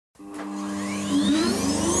Happy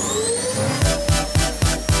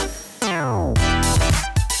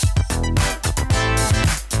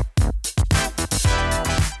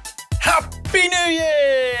New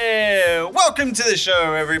Year! Welcome to the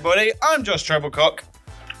show, everybody. I'm Josh Treblecock.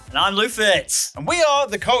 And I'm Lou Fitz. And we are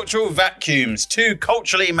the Cultural Vacuums, two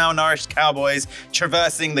culturally malnourished cowboys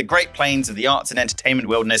traversing the great plains of the arts and entertainment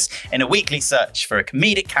wilderness in a weekly search for a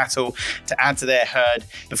comedic cattle to add to their herd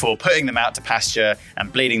before putting them out to pasture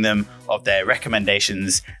and bleeding them of their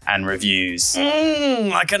recommendations and reviews.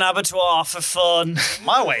 Like an abattoir for fun.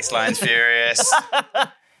 My waistline's furious.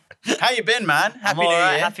 How you been, man? Happy New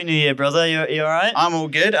Year. Happy New Year, brother. You all right? I'm all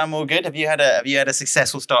good. Have you had a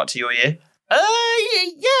successful start to your year?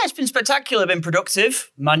 Yeah, it's been spectacular, been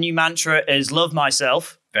productive. My new mantra is love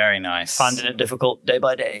myself. Very nice. Finding it difficult day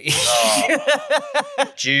by day. Oh.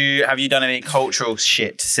 Have you done any cultural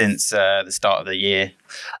shit since the start of the year?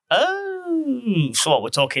 So what, we're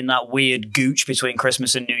talking that weird gooch between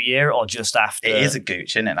Christmas and New Year, or just after? It is a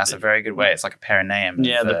gooch, isn't it? That's a very good way. It's like a perineum of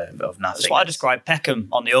nothing. That's why I describe Peckham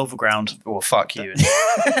on the overground. Well, fuck you.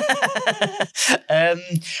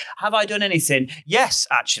 Have I done anything? Yes,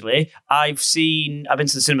 actually. I've been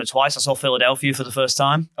to the cinema twice. I saw Philadelphia for the first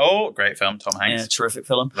time. Oh, great film. Tom Hanks. Yeah, terrific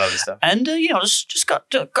film. Lovely stuff. And, just got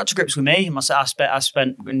to grips with me. I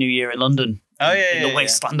spent New Year in London. Oh, yeah, in the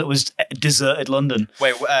wasteland that was deserted London.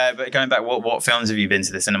 Wait, but going back, what films have you been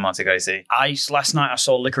to the cinema to go see? Last night I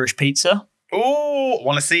saw Licorice Pizza. Oh,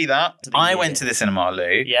 want to see that? I went to the cinema,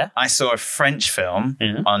 Lou. Yeah. I saw a French film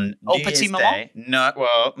on New Year's Petit Day. No,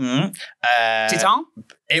 well, Titan?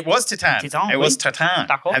 It was Titan. It was Titan.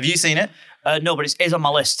 D'accord. Have you seen it? No, but it is on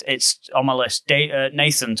my list. It's on my list.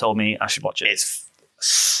 Nathan told me I should watch it. It's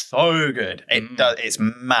so good. It's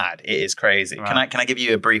mad. It is crazy. Right. Can I give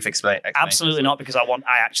you a brief explanation? Absolutely not, because I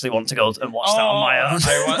actually want to go and watch that on my own.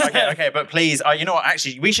 Okay, but please, you know what?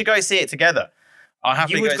 Actually, we should go see it together.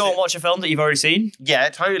 You would go and watch a film that you've already seen? Yeah,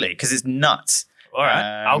 totally, because it's nuts. All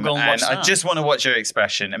right, I'll go and watch that. I just want to watch your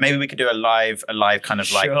expression. And maybe we could do a live kind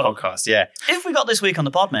of like podcast. Yeah. If we got this week on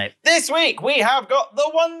the pod, mate. This week we have got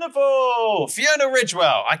the wonderful Fiona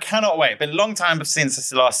Ridgewell. I cannot wait. It's been a long time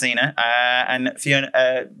since I last seen her. And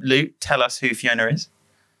Fiona, Luke, tell us who Fiona is.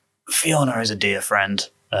 Fiona is a dear friend,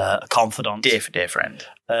 a confidant. Dear friend.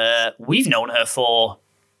 We've known her for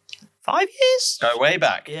 5 years? Go way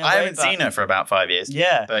back. Yeah, I haven't seen her for about 5 years.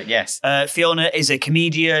 Yeah. But yes. Fiona is a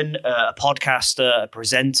comedian, a podcaster, a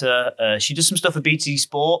presenter. She does some stuff with BT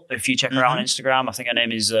Sport. If you check her out on Instagram, I think her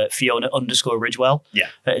name is Fiona_Ridgewell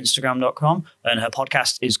at Instagram.com. And her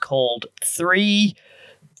podcast is called 3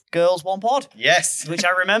 Girls, 1 Pod. Yes. Which I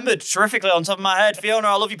remembered terrifically on top of my head. Fiona,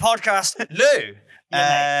 I love your podcast. Lou.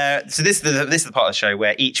 So this is the part of the show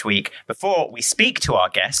where each week, before we speak to our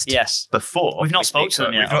guest, we've not spoken to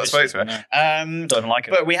them yet. We've not spoken to her. Don't even like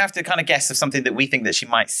it. But we have to kind of guess of something that we think that she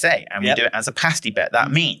might say, and we do it as a pasty bet. That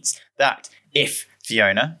means that if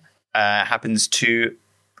Fiona happens to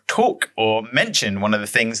talk or mention one of the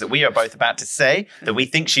things that we are both about to say that we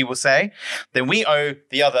think she will say, then we owe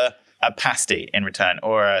the other a pasty in return,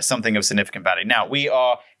 or something of significant value. Now, we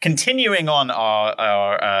are continuing on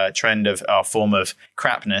our trend of our form of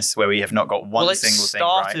crapness, where we have not got one single thing right.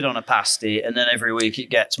 Well, it started on a pasty, and then every week it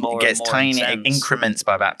gets more. It gets and more tiny intense. increments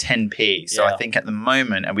by about 10p. So I think at the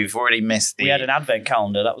moment, and we've already missed we had an advent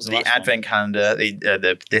calendar. That was the advent calendar,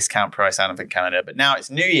 the discount price advent calendar. But now it's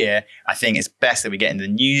New Year. I think it's best that we get into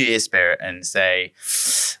the New Year spirit and say,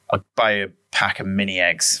 I'll buy you a pack of mini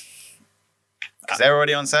eggs. Because they're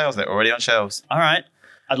already on sales. They're already on shelves. All right.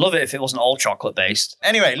 I'd love it if it wasn't all chocolate based.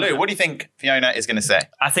 Anyway, Lou, what do you think Fiona is going to say?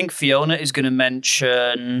 I think Fiona is going to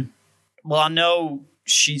mention... Well, I know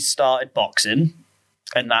she started boxing,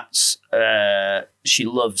 and that's... she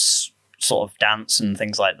loves sort of dance and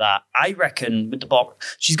things like that. I reckon with the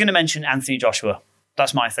box... She's going to mention Anthony Joshua.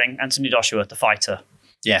 That's my thing. Anthony Joshua, the fighter.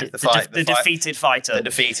 Yeah, the defeated fighter. The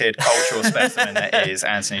defeated cultural specimen that is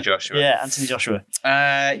Anthony Joshua. Yeah, Anthony Joshua.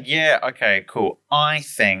 Okay, cool. I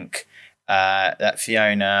think that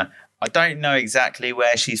Fiona, I don't know exactly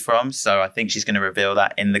where she's from, so I think she's going to reveal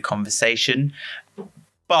that in the conversation.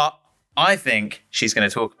 But I think she's going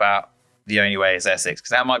to talk about The Only Way is Essex,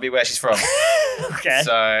 because that might be where she's from. Okay.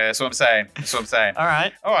 So that's what I'm saying. All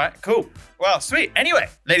right, cool. Well, sweet. Anyway,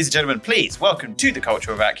 ladies and gentlemen, please welcome to the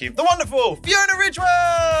Cultural Vacuum, the wonderful Fiona Ridgewell!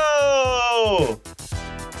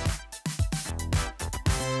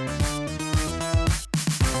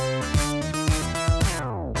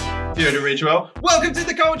 Fiona Ridgewell, welcome to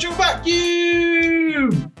the Cultural Vacuum!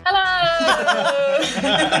 Woohoo! Hello!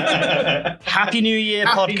 Happy New Year,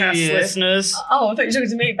 Happy podcast New Year. listeners. Oh, I thought you were talking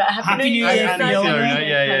to me, but Happy New Year. Happy Fiona. Fiona.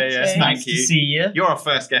 Yeah. Thank Thank To you. see you. You're our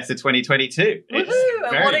first guest of 2022. It's Woohoo!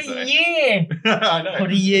 And very what a exciting. year! I know.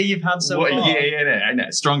 What a year you've had so What far. a year, innit? I know.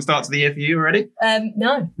 Strong start to the year for you already?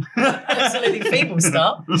 No, absolutely feeble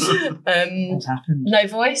start. What's happened? No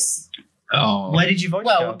voice. Oh. Where did your voice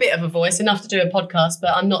Well, go? a bit of a voice, enough to do a podcast,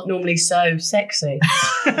 but I'm not normally so sexy.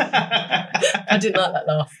 I didn't like that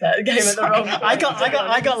laugh. That came at the wrong time.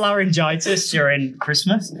 I got laryngitis during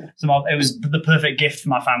Christmas. So it was the perfect gift for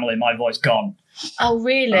my family. My voice gone. Oh,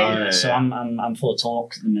 really? Oh, yeah. So I'm full of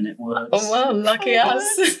talk at the minute. Words. Oh, well, lucky us.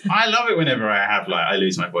 I love it whenever I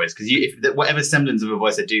lose my voice because whatever semblance of a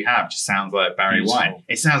voice I do have just sounds like Barry Beautiful. White.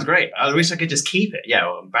 It sounds great. I wish I could just keep it. Yeah,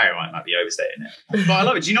 well, Barry White might be overstating it, but I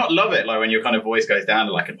love it. Do you not love it? Like when your kind of voice goes down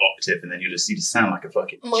to like an octave and then you just sound like a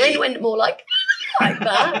fucking. Mine went more like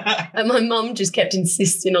that. And my mum just kept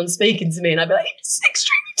insisting on speaking to me, and I'd be like, it's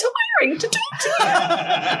extremely tiring to talk to you.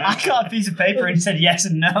 I got a piece of paper and said yes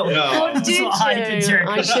and no. Oh, That's did what I did you? during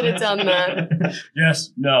I should have done that.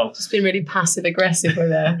 Yes, no. Just been really passive aggressive with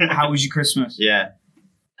her. How was your Christmas? Yeah,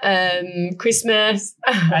 Christmas.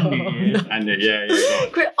 And New Year. and yeah.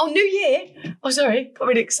 Go on. Oh, New Year. Oh, sorry. Got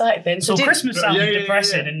really excited then. So did- Christmas sounded Yeah.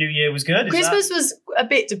 depressing and New Year was good. Is Christmas was a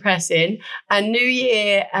bit depressing, and New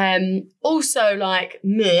Year also like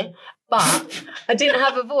meh. But I didn't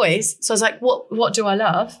have a voice, so I was like, "What do I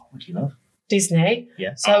love? What do you love? Disney."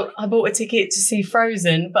 Yeah. So I bought a ticket to see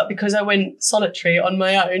Frozen, but because I went solitary on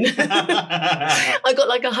my own, I got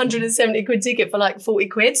like 170 quid ticket for like 40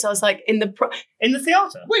 quid. So I was like in the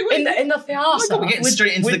theatre. Wait. in the Oh my theatre. God, we're getting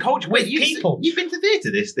straight into the culture. Wait, with people. You've been to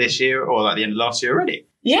theatre this year or like the end of last year already?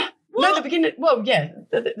 Yeah. What? No, the beginning. Well, yeah.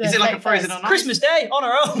 Is it like a Frozen on Ice? Christmas Day on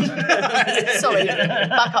our own. Sorry,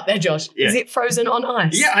 back up there, Josh. Yeah. Is it Frozen on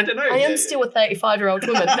ice? Yeah, I don't know. I am still a 35-year-old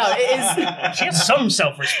woman. No, it is. She has some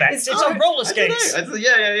self-respect. It's It's true. on roller I don't know. skates.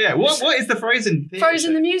 Yeah. What is the Frozen theatre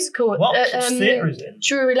Frozen show? the musical. What theatre is it?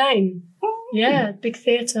 Drury Lane. Yeah, big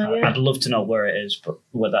theatre. Yeah. I'd love to know where it is, but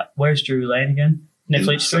where's Drury Lane again?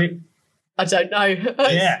 Niffleach Street? I don't know.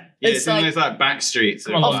 Yeah. Yeah, It's it's in those like back streets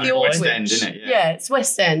of Off like the West Aldwych. End, isn't it? Yeah, it's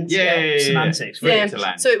West End. Yeah. Semantics. Yeah.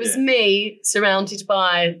 Theatreland, So it was yeah. me surrounded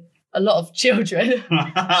by a lot of children.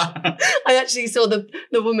 I actually saw the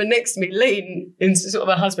woman next to me lean into sort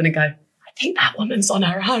of her husband and go, I think that woman's on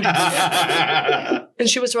her own. And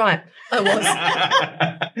she was right. I was.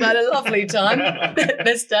 I had a lovely time.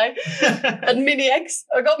 Best day. And mini eggs.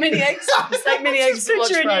 I got mini eggs. Just take mini eggs to watch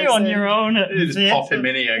Picturing you Frozen. on your own. At Just theatre. popping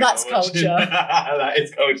mini eggs. That's while watching. culture. That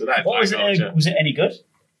is culture. That's What was it? culture. Was it any good?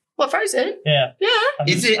 What, Frozen? Yeah. Yeah.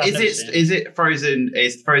 Is it Frozen?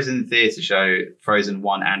 Is Frozen theatre show Frozen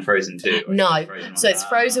 1 and Frozen 2? Or No. is it Frozen So it's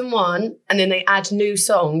Frozen 1, and then they add new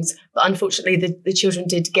songs. But unfortunately, the children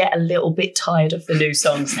did get a little bit tired of the new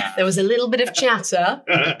songs. There was a little bit of chatter,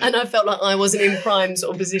 and I felt like I wasn't in prime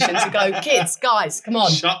sort of position to go, kids, guys, come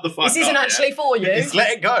on. Shut the fuck up. This isn't actually for you. Just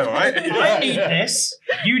let it go, right? I need this.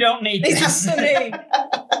 You don't need This this. is for me.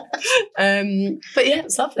 But yeah,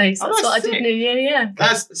 it's lovely. So Oh, that's that's what I did sick. New Year, yeah.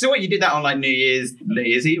 So what, you did that on like New Year's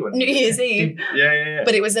Eve? Or New Year's Eve. Yeah.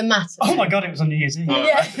 But it was a matter. Oh my God, it was on New Year's Eve.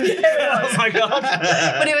 Yeah. Oh my God.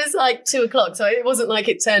 But it was like 2:00, so it wasn't like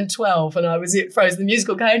it turned 12 and I was at Frozen the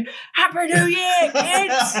musical going, Happy New Year,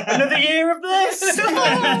 kids! Another year of this.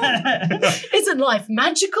 Isn't life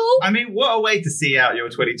magical? I mean, what a way to see out your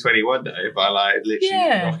 2021 though, by like literally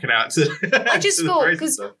Yeah. rocking out to. I just to the thought, Frozen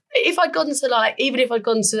because stuff. if I'd gone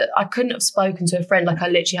to I couldn't have spoken to a friend. Like I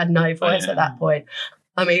literally had no voice yeah. at that point.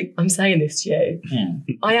 I mean, I'm saying this to you.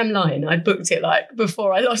 Yeah. I am lying. I booked it like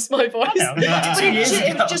before I lost my voice. I know. But 2 years it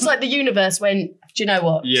ago. was just like the universe went, do you know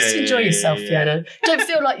what? Yeah, Just enjoy yeah, yourself, yeah. Fiona. Don't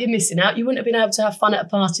feel like you're missing out. You wouldn't have been able to have fun at a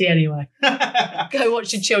party anyway. Go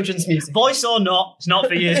watch your children's music. Voice or not, it's not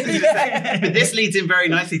for you. But this leads in very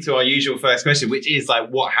nicely to our usual first question, which is like,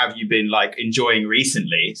 what have you been like enjoying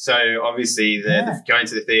recently? So obviously the going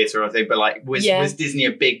to the theatre or thing, but like, was Disney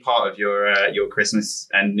a big part of your Christmas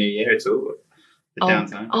and New Year at all? The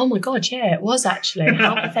downtime? Oh my God, yeah, it was actually.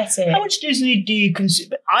 How pathetic. How much Disney do you consume?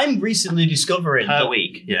 I'm recently discovering Per that-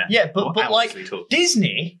 week, yeah. Yeah, but Or like hours we talk.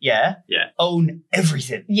 Disney, Yeah. own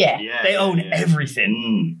everything. Yeah. Yeah, They yeah, own yeah.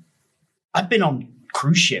 everything. I've been on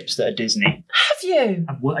cruise ships that are Disney. Have you?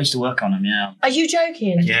 I used to work on them. Yeah. Are you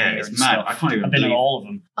joking? Yeah, it's mad. I can't even I've been on believe all of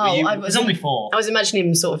them. Oh, you- I There's only 4. was imagining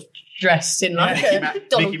him sort of dressed in like Mickey a Ma-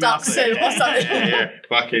 Donald Mickey Duck Mouse, suit or something. Yeah.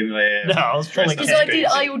 Fucking yeah. No, I was probably Because That's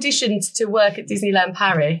I auditioned to work at Disneyland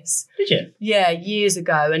Paris. Did you? Yeah, years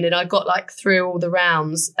ago. And then I got like through all the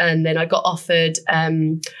rounds and then I got offered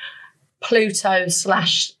Pluto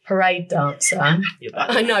 / parade dancer.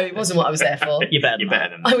 I know it wasn't what I was there for. You're better than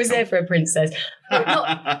that. I was there for a princess.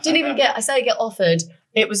 Didn't even get offered.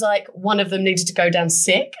 It was like one of them needed to go down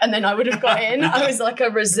sick, and then I would have got in. I was like a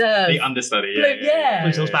reserve. The understudy,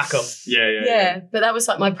 Pluto's backup. Yeah. But that was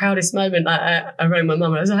like my proudest moment. I rang my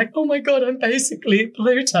mum and I was like, "Oh my god, I'm basically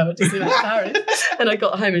Pluto at Disneyland Paris." And I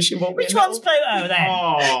got home and she walked me. Which one's Pluto then?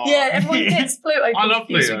 Oh. Yeah, everyone gets Pluto. I love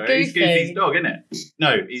Pluto. He's Goofy's dog, isn't it?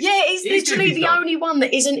 No. He's literally the only one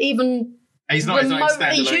that isn't even. He's not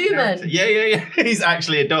remotely human. Character. Yeah. He's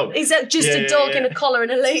actually a dog. He's just a dog in a collar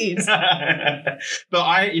and a lead. But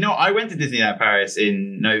I went to Disneyland Paris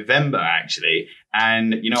in November actually,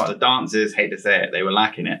 and you know what? The dancers, hate to say it, they were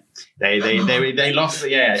lacking it. They lost.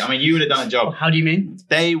 Yeah, I mean, you would have done a job. How do you mean?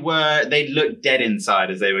 They looked dead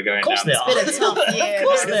inside as they were going. Of course down. It's been a tough year. Of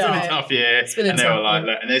course It's been a tough year. And they were like,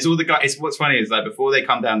 look, and there's all the guys. What's funny is like before they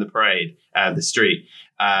come down the parade, the street.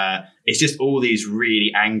 It's just all these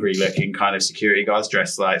really angry looking kind of security guards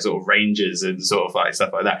dressed like sort of rangers and sort of like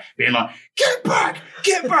stuff like that, being like, get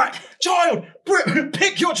back, child,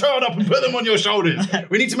 pick your child up and put them on your shoulders.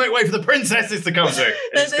 We need to make way for the princesses to come through.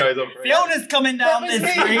 It just goes on forever. Fiona's coming down this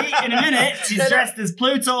street in a minute. She's dressed as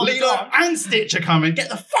Pluto. Lilo and Stitch are coming. Get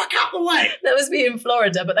the fuck out the way. That was me in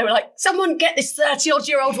Florida, but they were like, someone get this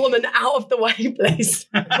 30-odd-year-old woman out of the way, please.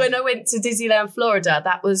 When I went to Disneyland, Florida,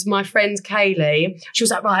 that was my friend Kaylee. She was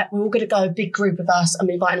like, right, we're all going to go, a big group of us. I'm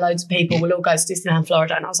inviting loads of people. We'll all go to Disneyland,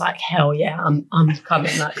 Florida. And I was like, hell yeah, I'm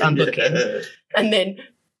coming. Like, I'm booking. And then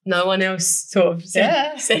no one else sort of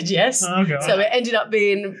said yes. Oh, God. So it ended up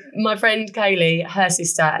being my friend Kaylee, her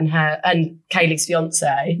sister, and Kaylee's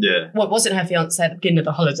fiance. Yeah. Well, it wasn't her fiance at the beginning of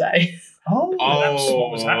the holiday. Oh,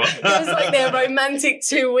 what was that? It was like their romantic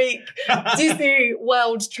 2-week Disney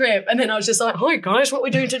World trip. And then I was just like, hi guys, what are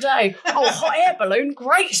we doing today? Oh, hot air balloon,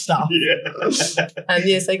 great stuff. Yeah. And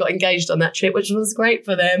yes, they got engaged on that trip, which was great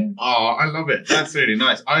for them. Oh, I love it. That's really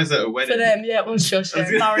nice. I was at a wedding. For them, yeah, it was Josh.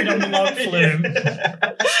 Married on the log flume.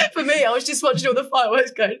 For me, I was just watching all the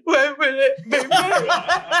fireworks going, when will it be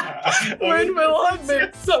me? When will I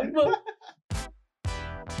meet someone?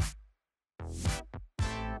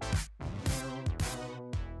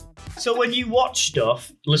 So when you watch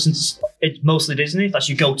stuff, listen to it's mostly Disney. That's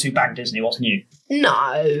your go-to bang Disney. What's new?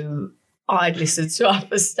 No, I'd listen to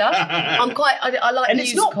other stuff. I like And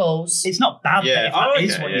musicals. It's not bad. Yeah, If that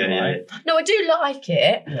is okay, what you like. No, I do like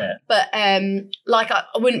it. Yeah. But like I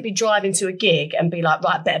wouldn't be driving to a gig and be like,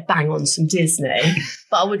 right, better bang on some Disney.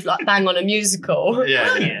 But I would like bang on a musical.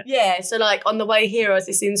 Yeah. Yeah. So like on the way here, I was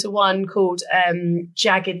listening to one called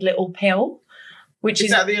Jagged Little Pill. Which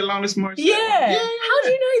is that the Alanis Morissette? Yeah. Yeah. How do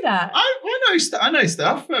you know that? I know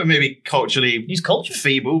stuff. Maybe culturally He's cultured.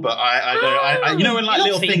 feeble, but I you know when like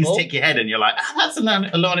You're little not things feeble. tick your head and you're like, that's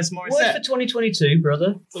Alanis Word for Morissette. 2022,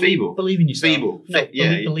 brother. Feeble. Believe in yourself. Feeble.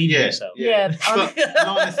 No, believe in yourself. Yeah. But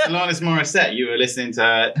Alanis Morissette, you were listening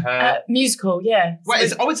to her. Musical, yeah.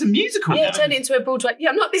 Wait, it's a musical. Yeah, it turned it into a Broadway. Yeah,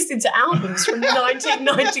 I'm not listening to albums from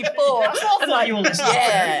 1994. That's what I thought you were listening to.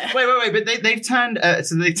 Yeah. Wait, but they've turned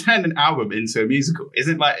an album into a musical.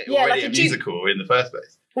 Isn't it already like a musical in the first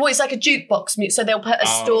place? Well, it's like a jukebox music, so they'll put a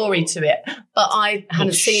story to it. But I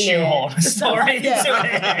hadn't seen shoehorn it. a story into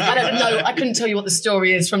it. I don't know. I couldn't tell you what the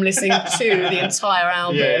story is from listening to the entire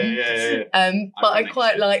album. Yeah. But I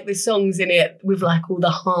quite like the songs in it with like all the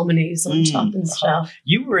harmonies on top and stuff.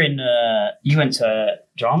 You were you went to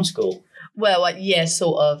drama school. Well, yeah,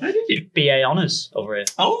 sort of. How did you? BA honours over here.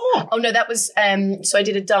 Oh, no, that was so I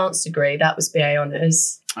did a dance degree. That was BA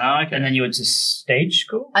honours. okay. And then you went to stage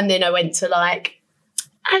school? And then I went to like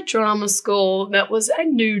a drama school. That was a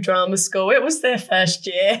new drama school. It was their first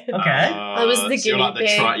year. Okay. I was the guinea like pig.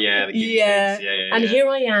 the guinea pigs. And here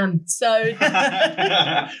I am. So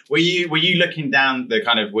were you looking down the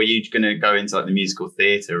kind of, were you going to go into like the musical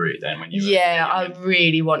theatre route then when you I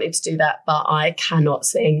really wanted to do that, but I cannot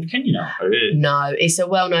sing. Can you not? Oh, really? No, it's a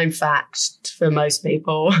well-known fact for most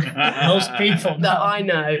people Most people that I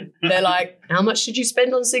know. They're like, how much did you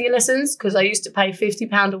spend on singing lessons? Because I used to pay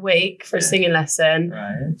 £50 a week for a singing lesson,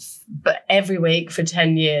 Right. but every week for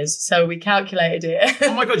 10 years. So we calculated it.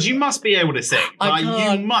 Oh my God, you must be able to sing. I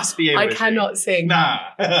can't. You must be able to sing. I cannot sing. Nah.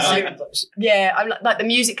 Yeah, I'm like the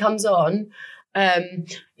music comes on.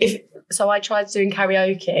 So I tried doing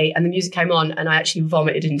karaoke and the music came on and I actually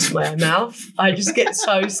vomited into my own mouth. I just get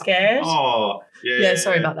so scared. Oh, Yeah,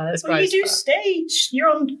 sorry about that. That's Well, gross. you do stage. You're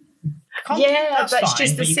on. Yeah, That's but it's fine,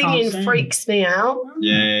 just the but you can't singing sing. freaks me out.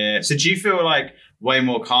 Yeah. So do you feel like way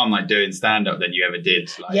more calm, like doing stand-up than you ever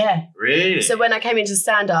did. Like, Yeah. Really? So when I came into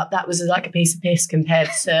stand-up, that was like a piece of piss compared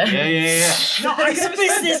to... Yeah. Not a piece of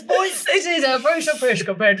business, boys. This is a piece of piss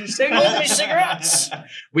compared to singing cigarettes.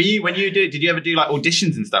 Did you ever do like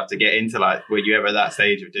auditions and stuff to get into like, were you ever at that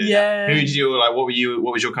stage of doing Yeah. that? Who did you like? What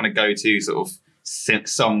was your kind of go-to sort of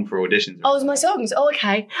song for auditions? Oh, it was my songs. Oh,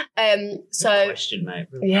 okay. So Good question, mate.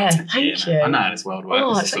 yeah, thank you. I know how this world works.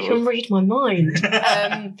 Oh, it's like you can read my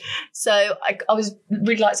mind. So I was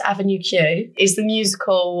really liked Avenue Q. Is the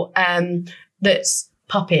musical that's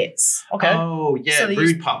puppets. Okay. Oh yeah, So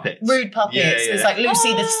Rude Puppets. Rude Puppets. Yeah. It's like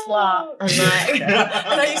Lucy the Slut. And like,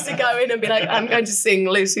 and I used to go in and be like, I'm going to sing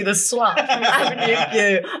Lucy the Slut from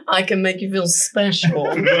Avenue Q. I can make you feel special.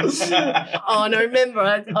 And I remember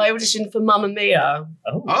I auditioned for Mamma Mia.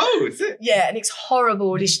 Oh, is it? Yeah, and it's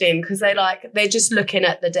horrible auditioning because they're just looking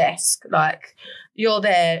at the desk like you're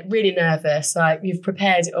there really nervous, like you've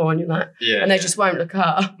prepared it all and you're like, and they just won't look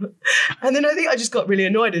up. And then I think I just got really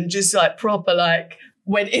annoyed and just like proper like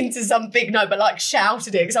went into some big note but like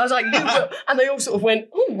shouted it because I was like, you will. And they all sort of went,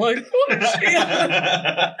 oh my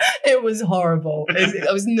gosh. It was horrible.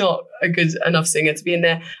 I was not a good enough singer to be in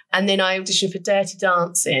there. And then I auditioned for Dirty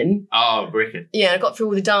Dancing. Oh, wicked. Yeah, I got through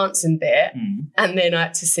all the dancing bit and then I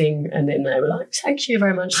had to sing and then they were like, thank you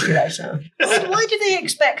very much, see you later. Why do they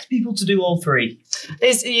expect people to do all three?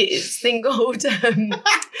 It's a thing called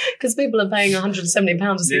because people are paying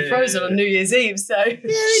 £170 to see Frozen on New Year's Eve, so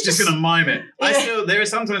She's just gonna mime it. There are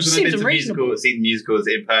sometimes when I've been to seen musicals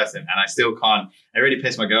in person, and I still can't. It really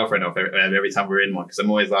pissed my girlfriend off every time we're in one because I'm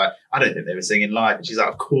always like, I don't think they were singing live, and she's like,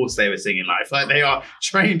 of course they were singing live. Like they are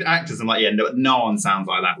trained actors. I'm like, yeah, no one sounds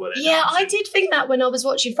like that. Were they? Yeah, I did think that when I was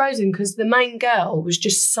watching Frozen because the main girl was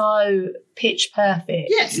just so pitch perfect.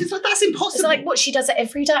 Yes, it's like that's impossible. It's like what she does it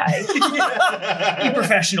every day. You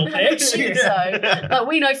professional pitch. So, like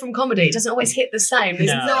we know from comedy, it doesn't always hit the same.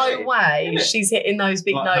 There's no way she's hitting those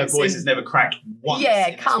big like notes. Her voice has never cracked once.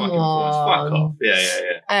 Yeah, come on. Fuck off.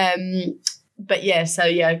 Yeah. But yeah, so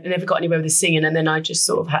yeah, I never got anywhere with the singing, and then I just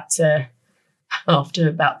sort of had to, after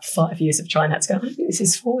about 5 years of trying, had to go, I don't think this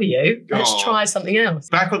is for you. Let's try something else.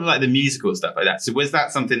 Back on like the musical stuff like that. So was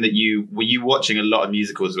that something that were you watching a lot of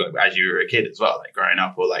musicals as you were a kid as well, like growing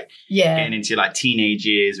up or like getting into like teenage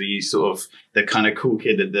years? Were you sort of the kind of cool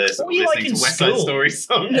kid that listening to West Side Story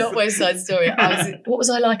songs? Not West Side Story. What was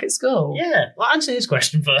I like at school? Yeah. Well, answer this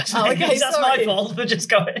question first. Oh, okay, that's my fault for just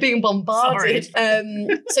going. Being bombarded.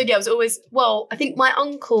 So yeah, I was always, I think my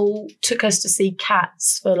uncle took us to see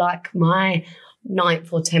Cats for like my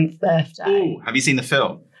 9th or 10th birthday. Ooh, have you seen the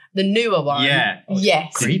film? The newer one. Yeah.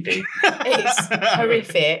 Yes. Creepy. It's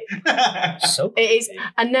horrific. So it is.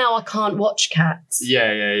 And now I can't watch Cats.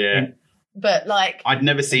 Yeah. But like, I'd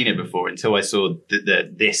never seen it before until I saw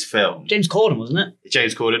this film. James Corden, wasn't it?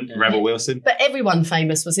 James Corden, Rebel Wilson. But everyone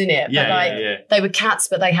famous was in it. Yeah. They were cats,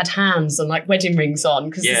 but they had hands and like wedding rings on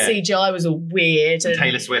because the CGI was all weird. And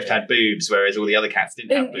Taylor Swift had boobs, whereas all the other cats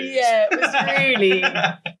didn't have boobs. Yeah, it was really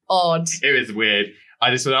odd. It was weird.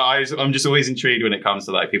 I'm just always intrigued when it comes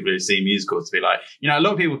to like people who see musicals to be like, a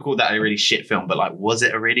lot of people call that a really shit film, but like, was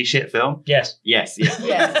it a really shit film? Yes. Yeah.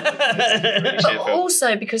 Really but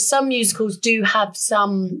also because some musicals do have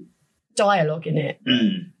some dialogue in it,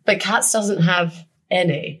 but Cats doesn't have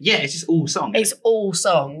any. Yeah, it's just all songs. It's all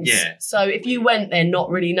songs. Yeah. So if you went there not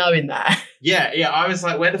really knowing that. Yeah. I was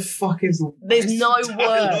like, where the fuck is the There's no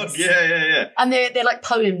dialogue? words. Yeah. And they're like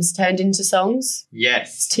poems turned into songs.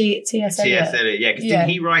 Yes. T.S. Eliot. T.S. Eliot, yeah. Because didn't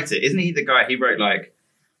he write it? Isn't he the guy, he wrote like,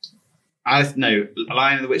 I don't know,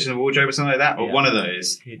 Lion and the Witch and the Wardrobe or something like that? Or one of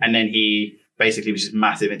those. And then he basically was just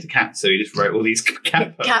massive into cats, so he just wrote all these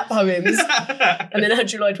cat poems. And then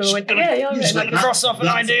Andrew Lloyd Webber went, yeah, just like cross off an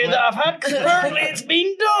idea that I've had, because apparently it's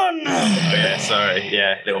been done. Oh yeah, sorry.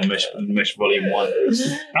 Yeah, little mush volume 1.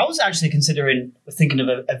 I was actually thinking of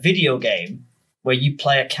a video game where you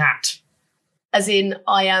play a cat. As in,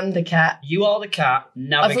 I am the cat. You are the cat.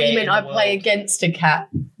 I thought you meant I play against a cat.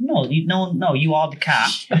 No, you are the cat.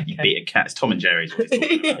 You beat a cat. It's Tom and Jerry's.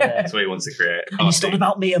 That's what he wants to create. And it's not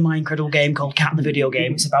about me and my incredible game called Cat in the Video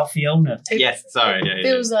Game. It's about Fiona. Yes, sorry. Yeah,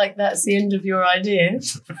 feels like that's the end of your idea.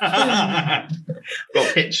 Got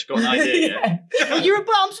a pitch, got an idea. Well,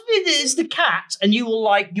 it's the cat, and you will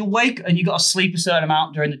you wake and you got to sleep a certain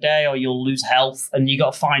amount during the day, or you'll lose health, and you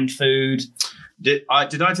got to find food. Did I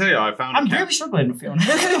tell you I found? I'm really struggling with Fiona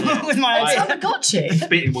with my idea. Someone got you. I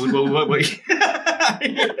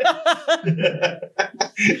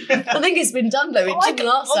think it's been done though. It didn't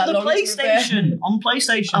last that long. On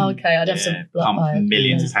PlayStation. Oh, okay, I'd have to pump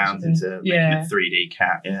millions of pounds into making a 3D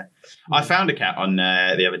cat. Yeah, I found a cat on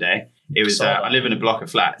the other day. It was I live in a block of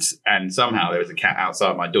flats, and somehow there was a cat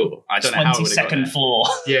outside my door. I don't know how it would have got there. 22nd floor.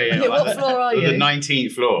 Yeah. What floor are you? The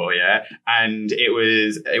 19th floor, yeah. And it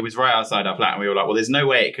was right outside our flat, and we were like, well, there's no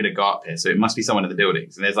way it could have got up here, so it must be someone in the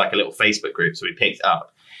buildings. And there's like a little Facebook group, so we picked it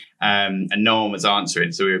up. And no one was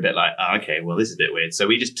answering, so we were a bit like, oh, okay, well, this is a bit weird. So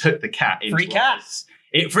we just took the cat into Free cat.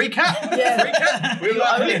 Free cat. Yeah. Free cat. We were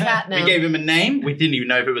Only cat now. We gave him a name. We didn't even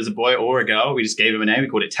know if it was a boy or a girl. We just gave him a name. We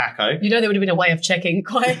called it Taco. You know, there would have been a way of checking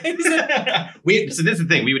quite. So this is the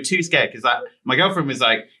thing. We were too scared because my girlfriend was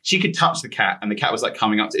like, she could touch the cat, and the cat was like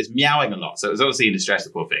coming up to it's meowing a lot. So it was obviously in distress, the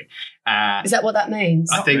poor thing. Is that what that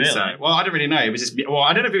means? I think really. so. Well, I don't really know. It was just,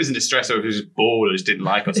 I don't know if it was in distress or if it was just bored or just didn't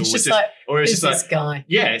like us. It's or just just, like, or it was who's just this like, guy?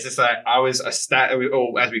 yeah, it's just like I was a stat,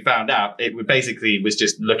 or as we found out, it would basically was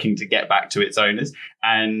just looking to get back to its owners.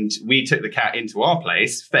 And we took the cat into our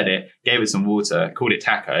place, fed it, gave it some water, called it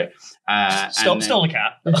Taco. Stole the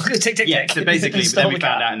cat. Tick, tick, Yeah, tick. so basically, but then we the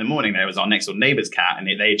found cat. out in the morning that it was our next door neighbour's cat, and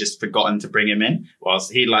they had just forgotten to bring him in,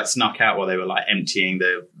 whilst he like snuck out while they were like emptying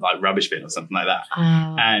the like rubbish bin or something like that.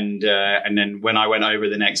 And then when I went over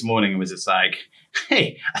the next morning and was just like,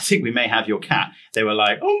 hey, I think we may have your cat. They were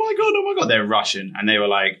like, oh my God. They're Russian. And they were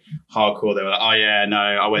like hardcore. They were like, oh yeah, no,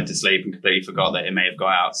 I went to sleep and completely forgot that it may have got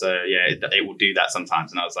out. So yeah, it will do that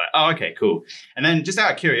sometimes. And I was like, oh, okay, cool. And then just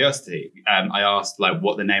out of curiosity, I asked like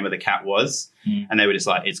what the name of the cat was. And they were just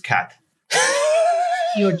like, it's Cat.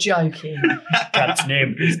 You're joking. Cat's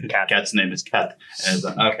name is Cat. Cat's name is Cat. And I was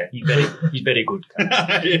like, okay. He's very good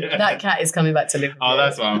cat. Yeah. That cat is coming back to live with Oh, you.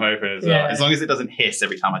 that's what I'm hoping as well. Yeah. As long as it doesn't hiss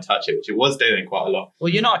every time I touch it, which it was doing quite a lot. Well,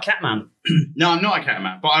 you're not a cat man. No, I'm not a cat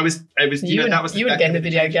man, but I was. It was. You that was. would get in the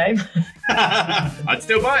video game. I'd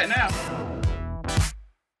still buy it now.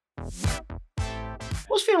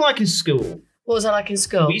 What's it feel like in school? What was I like in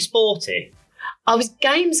school? Were you sporty? I was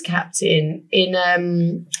games captain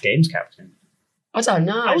in Games captain. I don't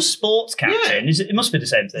know. I was sports captain. Yeah. It must be the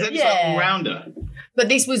same Is that thing. just like Yeah. all rounder? But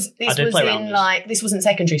this was I did in play rounders. like this wasn't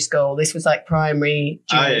secondary school. This was like primary,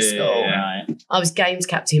 junior school. yeah. Right. I was games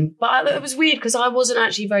captain, but it was weird because I wasn't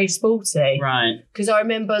actually very sporty. Right. Because I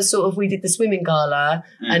remember sort of we did the swimming gala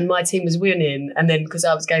and my team was winning, and then because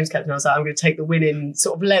I was games captain, I was like, I'm going to take the winning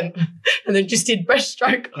sort of length, and then just did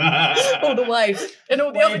breaststroke all the way, and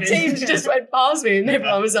all the other Waving. teams just went past me, and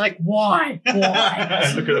everyone was like, why? Look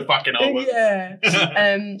at the fucking old one. Yeah.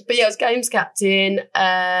 But yeah, I was games captain.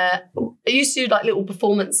 I used to do like little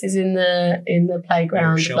performances in the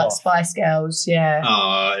playground, Show like off. Spice Girls. Yeah.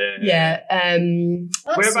 Oh, yeah. Yeah.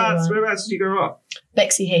 That's Whereabouts all right. did you grow up?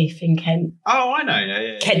 Bexley Heath in Kent. Oh, I know.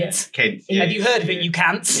 Yeah. Kent. Kent. Have you heard of it? You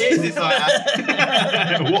can't. It's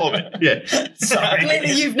like what of it? Yeah. Sorry.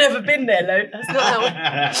 Clearly, you've never been there, Luke. That's not how.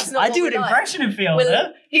 That's not I what do we an like. impression of Fiona.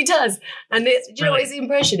 Well, he does. And do you know what Really? his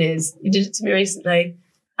impression is? He did it to me recently.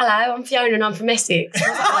 Hello, I'm Fiona and I'm from Essex. I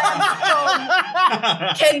was like, I'm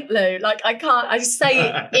from Kent, Lou. Like, I can't, I just say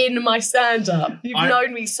it in my stand-up. You've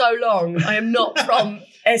known me so long. I am not from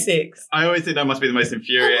Essex. I always think that must be the most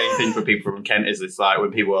infuriating thing for people from Kent is it's like when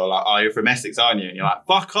people are like, oh, you're from Essex, aren't you? And you're like,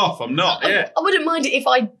 fuck off, I'm not. Yeah. I wouldn't mind it if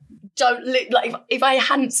I don't like if I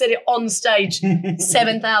hadn't said it on stage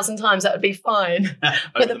 7,000 times, that would be fine.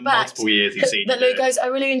 Over the the fact multiple years you've seen. That you Lou do it. goes, I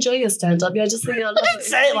really enjoy your stand-up. Yeah, I just think I love I didn't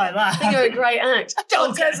say it like I think you're a that. great act.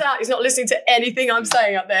 John turns out he's not listening to anything I'm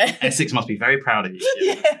saying up there. Essex must be very proud of you.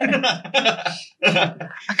 Yeah.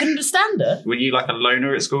 I can understand her. Were you like a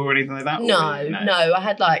loner at school or anything like that? Or No, were you- I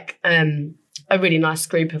had like a really nice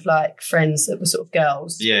group of like friends that were sort of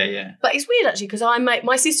girls. Yeah. But it's weird actually because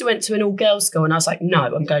my sister went to an all-girls school and I was like, no,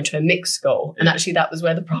 I'm going to a mixed school. And actually that was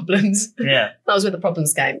where the problems Yeah. that was where the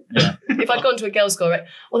problems came. Yeah. If I'd gone to a girls' school, right?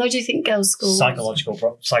 Although do you think girls' schools Psychological.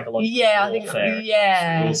 Yeah, I think warfare.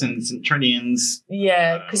 yeah. Wilson, St. Trinians.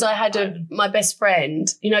 Yeah, because I had my best friend,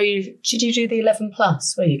 did you do the 11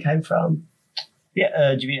 plus where you came from?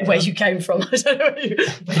 Yeah. Do you mean Where you came from? I don't know where did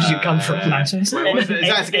you come from? Where was it? Is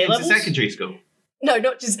that to get into secondary school? No,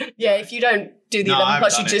 not just, if you don't do the No, 11 I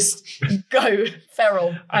plus, you haven't done just go feral.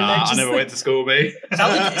 And then I just never went to school, me.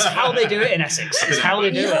 It's how they do it in Essex. It's how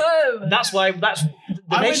they do it. No. That's why. That's the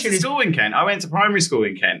I went nation to is. school in Kent. I went to primary school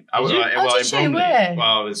in Kent. I was Did you? like, Oh, well, did in you? Bromley. Where?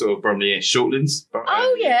 Well, I was sort of Bromley-ish, Shortlands.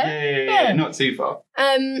 Oh, yeah. Not too far.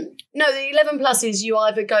 No, the 11 plus is you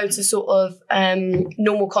either go to sort of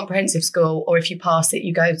normal comprehensive school, or if you pass it,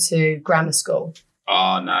 you go to grammar school.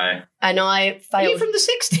 Oh, no. And I Are failed. you from the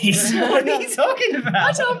 60s? What are you talking about?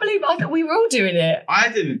 I don't believe. I thought we were all doing it. I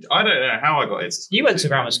don't know how I got into school. You went to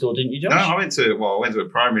grammar school, didn't you, Josh? No, I went to a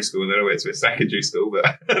primary school, then I went to a secondary school, but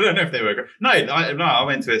I don't know if they were. I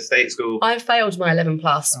went to a state school. I failed my 11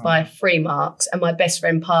 plus by 3 marks, and my best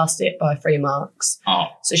friend passed it by 3 marks. Oh.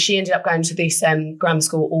 So she ended up going to this grammar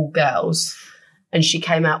school, all girls. and she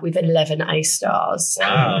came out with 11 A stars.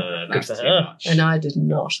 Wow, Good that's for too her. much. And I did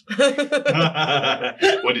not.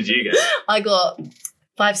 What did you get? I got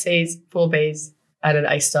 5 C's, 4 B's, and an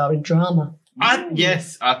A star in drama.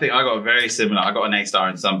 Yes, I think I got very similar. I got an A star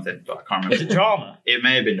in something, but I can't remember. Was it drama? It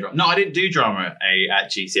may have been drama. No, I didn't do drama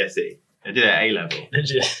at GCSE. I did it at A level. Did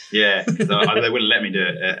you? Yeah, so they wouldn't let me do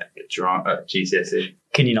it at GCSE.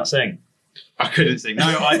 Can you not sing? I couldn't sing. No,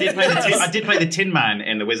 I did play the Tin Man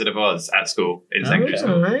in The Wizard of Oz at school in secondary Okay.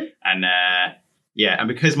 school, Alright. and and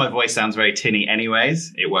because my voice sounds very tinny,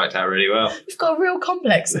 anyways, it worked out really well. You've got a real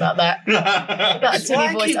complex about that. That That's why tinny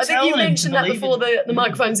I voice. keep I think you telling him mentioned to that believe before in the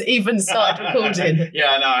microphones even started recording.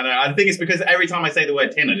 Yeah, I know. I think it's because every time I say the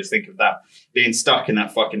word tin, I just think of that being stuck in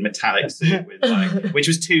that fucking metallic suit with which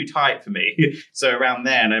was too tight for me. So around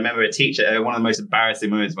there, and I remember a teacher, one of the most embarrassing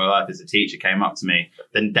moments of my life is a teacher came up to me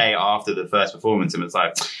the day after the first performance and was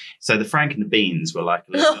like, so the Frank and the Beans were like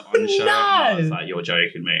a little bit on the show. No. And I was like, you're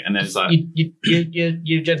joking me. And then it's like,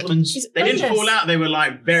 You gentlemen's they didn't Honest. fall out. They were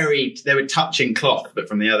like they were touching cloth, but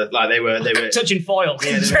from the other, like they were touching foil.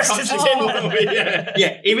 Yeah, they were Dressed as a touching tin foil.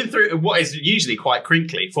 Yeah, even through what is usually quite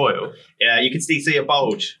crinkly foil, you could still see a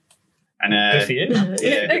bulge. And Good for you.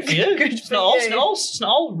 Yeah. Good for you. Good It's for not all, you. it's not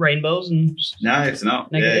all rainbows and. no, it's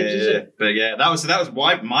not. Negatives, is yeah. it? But yeah, that was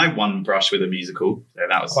my one brush with a musical. So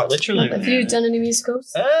that was Quite literally. Have you done any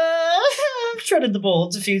musicals? I've treaded the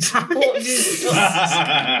boards a few times. What have you?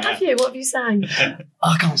 Have you? What have you sang?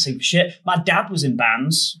 I can't sing for shit. My dad was in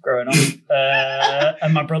bands growing up,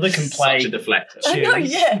 and my brother can play. Such a deflector. I know,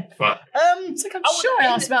 yeah. But It's like I'm sure I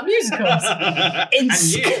asked about musicals. and you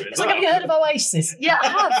as It's like, well. have you heard of Oasis? Yeah, I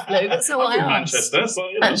have, Lou. That's not what I'm from I asked. Manchester, so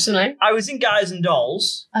you know. Actually. I was in Guys and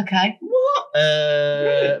Dolls, Okay.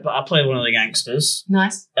 but I played one of the gangsters,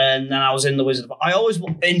 Nice. and then I was in the Wizard of. I always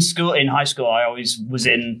in high school. I always was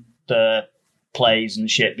in the plays and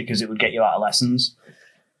shit because it would get you out of lessons.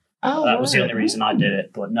 Oh, That was the right. only reason I did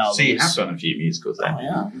it. But no, So you there have was- done a few musicals then. Oh,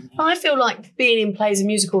 yeah. I feel like being in plays and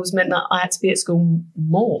musicals meant that I had to be at school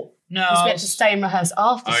more. No, Because I we had to was- stay and rehearse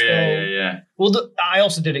after Oh school. yeah. well, I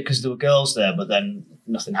also did it because there were girls there, but then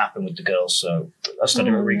nothing happened with the girls, so I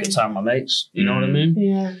studied at a really good time with my mates. You know what I mean?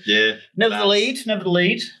 Yeah. Yeah. Never the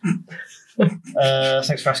lead.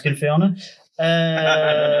 Thanks for asking, Fiona.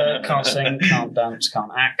 Can't sing, can't dance,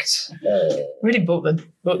 can't act. Really brought the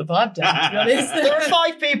vibe down, to be honest. There are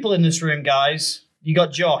 5 people in this room, guys. You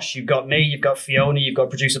got Josh, you've got me, you've got Fiona, you've got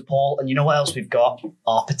producer Paul, and you know what else we've got?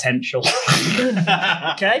 Our potential.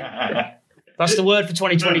 Okay? That's the word for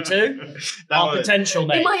 2022. Our potential,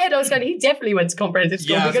 mate. In my head, I was going, he definitely went to comprehensive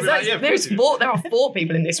school Yeah, I was because like, yeah, of course he there are 4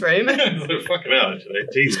 people in this room. Fucking hell, actually.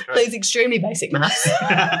 Jesus Christ. Those extremely basic maths.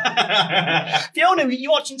 Fiona,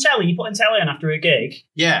 you watching telly? You putting telly on after a gig?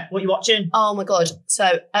 Yeah. What are you watching? Oh my God.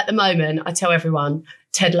 So at the moment, I tell everyone,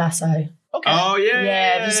 Ted Lasso. Okay. Oh yeah.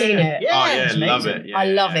 Yeah, have you seen it? Yeah, Oh yeah, it's love amazing. it. Yeah, I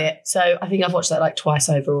love yeah. it. So I think I've watched that like twice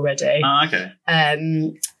over already. Oh, okay.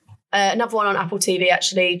 Another one on Apple TV,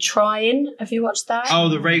 actually, Trying. Have you watched that? Oh,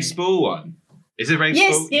 the Ray Spool one. Is it Ray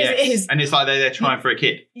Yes, Spool? yes, it is. And it's like they're trying for a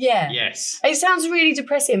kid. Yeah. Yes. It sounds really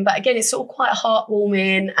depressing, but again, it's sort of quite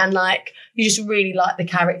heartwarming and like you just really like the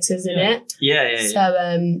characters in Yeah. it. Yeah.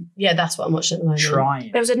 So yeah, that's what I'm watching at the moment.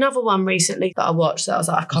 Trying. There was another one recently that I watched that I was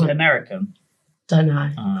like, I Is it can't, American? don't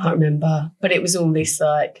know, can't remember. But it was all this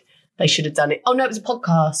like they should have done it. Oh no, it was a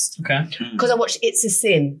podcast Okay. because I watched It's a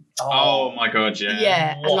Sin. Oh my god, yeah.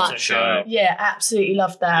 Yeah, and What like a show. yeah, absolutely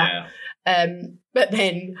loved that. Yeah. But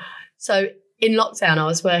then, so in lockdown, I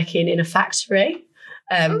was working in a factory,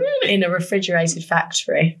 really? in a refrigerated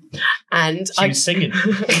factory, and She was singing.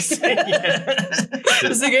 singing,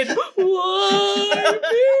 "Why me?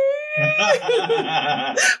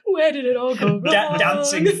 Where did it all go wrong?"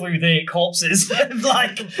 Dancing through the corpses,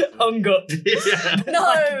 like hung up.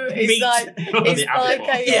 No, it's meat. like it's The like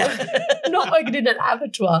abattoir. I'm not working in an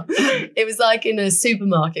abattoir. It was like in a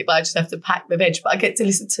supermarket, but I just have to pack the veg. But I get to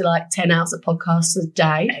listen to like 10 hours of podcasts a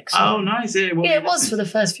day. Excellent. Oh, nice. Yeah, Yeah, it was for the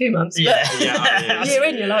first few months. Yeah. But Yeah. year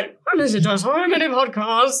in, you're like, I listen to so many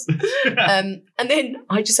podcasts. And then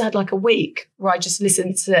I just had like a week where I just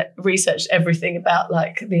researched everything about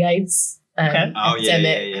like the AIDS Okay. Oh,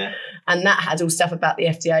 epidemic. yeah. And that had all stuff about the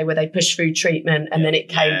FDA where they pushed through treatment and then it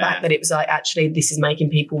came Yeah. back that it was like, actually, this is making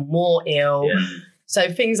people more ill. Yeah. So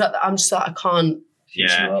things like that, I'm just like, I can't.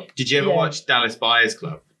 Yeah. Did you ever Yeah. watch Dallas Buyers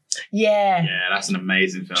Club? Yeah. Yeah, that's an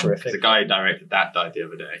amazing film. Terrific. The guy who directed that died the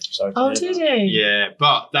other day. Sorry to Oh, hear did that. he? Yeah,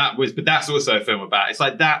 but that's also a film about. It's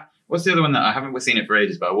like that. What's the other one that I haven't seen it for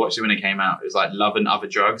ages, but I watched it when it came out. It was like Love and Other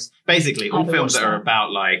Drugs. Basically, I all haven't films watched that are that.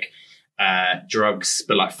 about like drugs,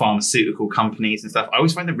 but like pharmaceutical companies and stuff. I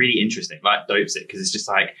always find them really interesting, like Dopesick, because it's just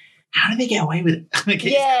like how do they get away with it? Like,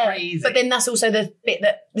 it's crazy. But then that's also the bit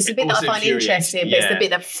that I find interesting, but it's the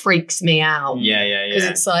bit that freaks me out. Yeah. Because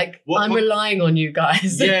it's like, I'm relying on you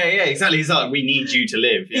guys. Yeah, exactly. It's like, we need you to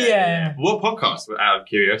live. Yeah. What podcast, out of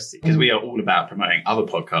curiosity? Because we are all about promoting other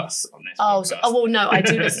podcasts on this podcast. Well, no, I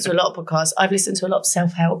do listen to a lot of podcasts. I've listened to a lot of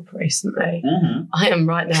self-help recently. Mm-hmm. I am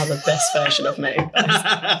right now the best version of me.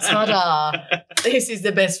 Ta-da! This is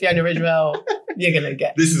the best Fiona Ridgewell you're going to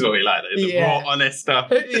get. This is what we like, the raw, honest stuff.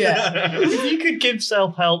 Yeah. If you could give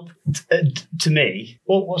self-help to me,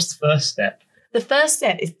 what's the first step? The first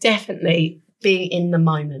step is definitely being in the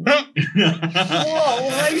moment. Whoa,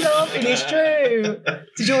 why are you laughing? It's true.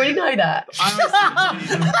 Did you already know that?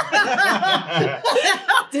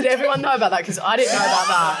 Did everyone know about that? Because I didn't know about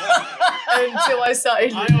that until I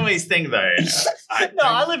started. I always think, though,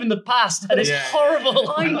 I live in the past and it's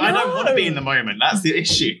horrible. I don't want to be in the moment. That's the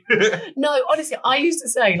issue. No, honestly, I used to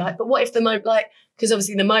say, like, but what if the moment, like, because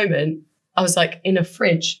obviously the moment, I was like in a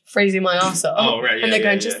fridge, freezing my arse off. Oh, right. Yeah, and they're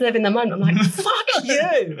going, just live in the moment. I'm like, fuck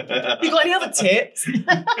you. You got any other tips?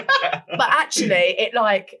 But actually,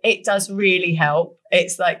 it does really help.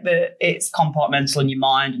 It's like it's compartmental in your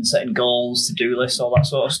mind and setting goals, to-do lists, all that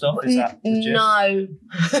sort of stuff. Is that the gist? No.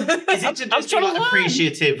 Is it to just be like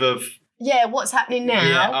appreciative of what's happening now?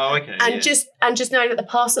 Yeah. Oh, okay. And just knowing that the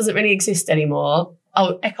past doesn't really exist anymore.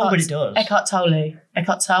 Oh, but it does. Eckhart Tolle.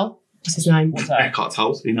 Eckhart Tolle? What's his name? What's that? Eckhart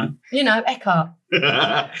Tolle, you know? You know, Eckhart.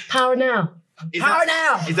 Power Now. Power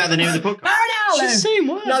Now. Is that the name of the book? Power Now. It's the same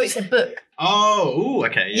word. No, it's a book. Oh,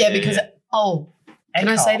 okay. Yeah, because... Can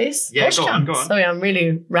I say this? Yeah, go on. Sorry, I'm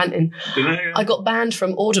really ranting. I got banned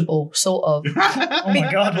from Audible, sort of. Oh my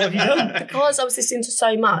God, what have you done? Because I was listening to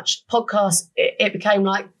so much podcasts, it became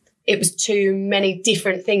like it was too many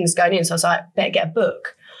different things going in. So I was like, better get a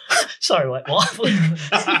book. Sorry, wait, what?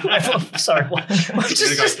 Sorry, what?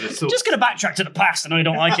 Just going to backtrack to the past. I know you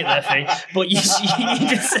don't like it there, Fee, but you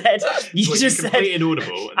just said... You just said...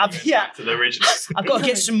 inaudible. Back to the original. I've got to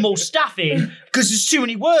get some more stuff in because there's too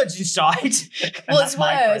many words inside. What's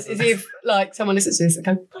worse is if like someone listens to this and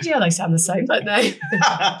goes, bloody hell, they sound the same, don't they?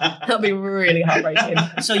 That'll be really heartbreaking.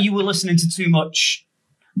 So you were listening to too much...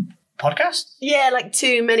 podcast? Yeah, like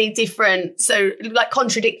too many different, so like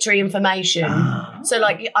contradictory information. So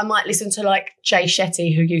like I might listen to like Jay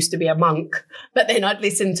Shetty, who used to be a monk, but then I'd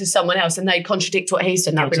listen to someone else and they'd contradict what he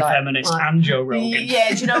said. And I'd be like, feminist and Joe Rogan.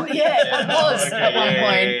 Yeah, do you know? Yeah, I was at one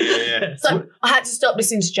point. Yeah. So I had to stop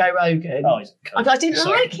listening to Joe Rogan. Oh, I didn't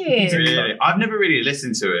like him. Really? I've never really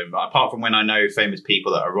listened to him, but apart from when I know famous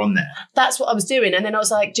people that are on there. That's what I was doing. And then I was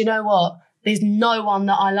like, do you know what? There's no one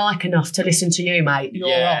that I like enough to listen to you, mate.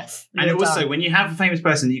 You're off. And also, when you have a famous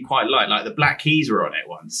person that you quite like the Black Keys were on it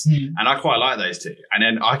once, and I quite like those two. And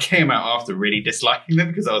then I came out after really disliking them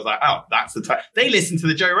because I was like, oh, that's the type. They listen to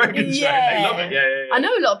the Joe Rogan show. They love it. Yeah. I know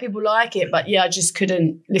a lot of people like it, but I just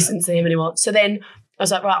couldn't listen to him anymore. So then I was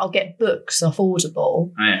like, right, I'll get books off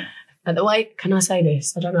Audible. Oh, yeah. And the way, can I say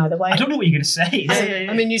this? I don't know. I don't know what you're going to say.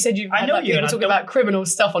 I mean, you said you've had people talking about criminal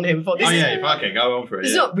stuff on him before. Okay, go on for it.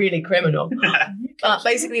 It's not really criminal.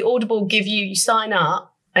 Basically, Audible you sign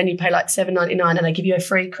up and you pay like $7.99 and they give you a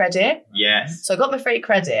free credit. Yes. So I got my free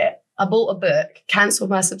credit. I bought a book, cancelled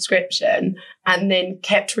my subscription, and then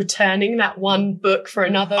kept returning that one book for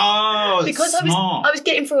another. Oh, because smart. I was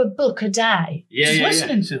getting through a book a day.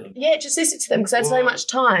 Listening to them. Yeah, just listen to them because I had so much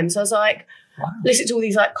time. So I was like, listen to all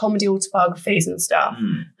these like comedy autobiographies and stuff.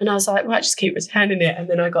 And I was like, right, just keep returning it. And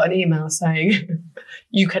then I got an email saying,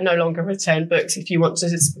 you can no longer return books. If you want to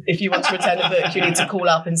return a book, you need to call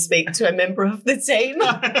up and speak to a member of the team.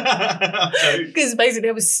 Because basically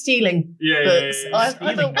I was stealing books. I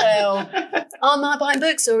thought, well, am I buying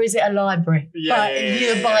books or is it a library?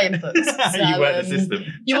 You're buying books. So, you work the system.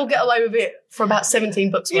 You will get away with it for about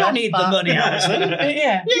 17 books. You don't need the money, Alison.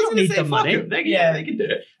 Yeah. You don't need the money. They can do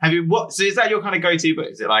it. So is that your kind of go-to book?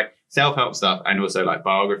 Is it like self-help stuff and also like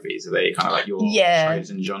biographies? Are they kind of like your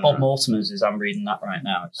chosen genre? Bob Mortimer's I'm reading that right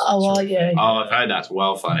now. Are you? Oh, I've heard that's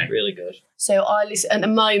well funny. Really good. So I listen at the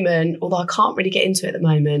moment, although I can't really get into it at the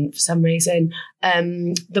moment for some reason,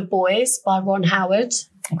 The Boys by Ron Howard.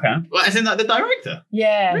 Okay. Well, isn't that the director?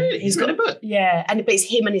 Yeah. Really? He's got a book? Yeah. But it's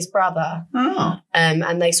him and his brother. Oh.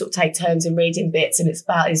 And they sort of take turns in reading bits and it's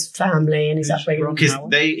about his family and his upbringing. Because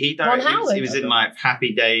he was in like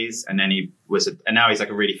Happy Days and then he and now he's like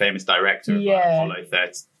a really famous director of like, Apollo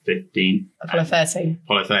 15. Apollo 13.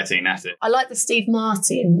 Apollo 13, that's it. I like the Steve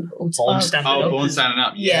Martin Born Standing Up. Born Standing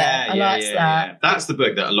Up. I liked that. That's the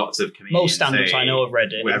book that lots of comedians Most stand-ups I know have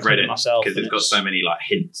read it. I've read it myself. because it's got so many like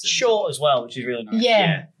hints. Short as well, which is really nice.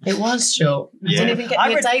 Yeah, it was short. I didn't even get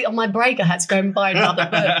me a date on my break. I had to go and buy another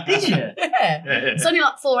book. Did you? Yeah. It's only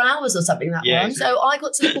like 4 hours or something, that one. So I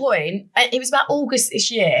got to the point, and it was about August this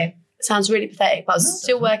year. It sounds really pathetic, but I was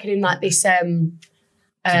still working in like this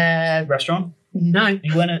restaurant? No.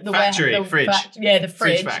 You went at the factory, fridge. The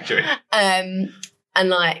fridge. Factory. And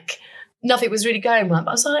like nothing was really going right.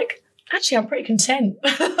 But I was like, actually, I'm pretty content.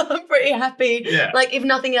 I'm pretty happy. Yeah. Like if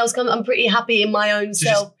nothing else comes, I'm pretty happy in my own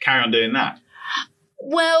self. Just carry on doing that.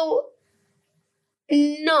 Well,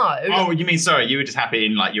 no. Oh, you mean, sorry, you were just happy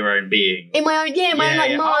in like your own being. In my own,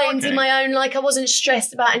 mind, Oh, okay. in my own, like I wasn't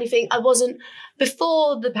stressed about anything. I wasn't,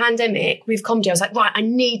 before the pandemic with comedy, I was like, right, I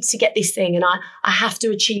need to get this thing and I have to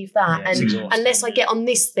achieve that. And unless I get on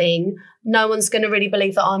this thing, no one's going to really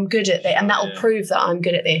believe that I'm good at it. And that'll prove that I'm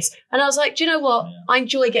good at this. And I was like, do you know what? I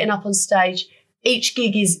enjoy getting up on stage. Each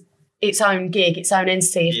gig is its own gig, its own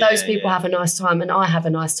entity. If those people have a nice time and I have a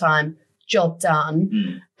nice time, job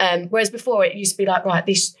done. Whereas before it used to be like, right,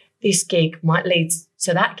 this gig might lead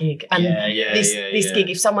to that gig, and this gig,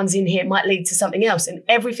 if someone's in here, might lead to something else, and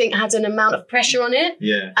everything had an amount of pressure on it.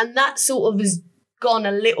 And that sort of has gone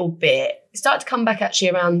a little bit. It started to come back actually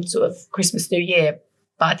around sort of Christmas, New Year,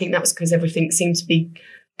 but I think that was because everything seemed to be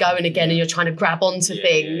going again, and you're trying to grab onto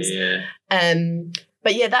things.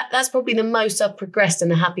 But yeah, that's probably the most I've progressed and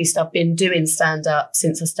the happiest I've been doing stand up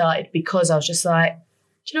since I started, because I was just like,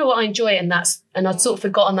 do you know what, I enjoy it, and I'd sort of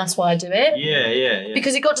forgotten that's why I do it.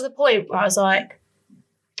 Because it got to the point where I was like,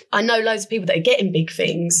 I know loads of people that are getting big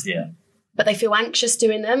things, but they feel anxious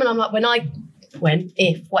doing them, and I'm like, when I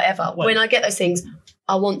get those things,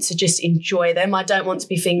 I want to just enjoy them. I don't want to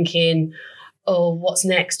be thinking, oh, what's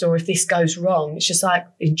next, or if this goes wrong. It's just like,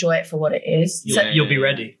 enjoy it for what it is. You'll be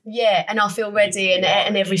ready. Yeah, and I feel ready,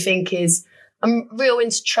 and everything is. I'm real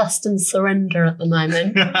into trust and surrender at the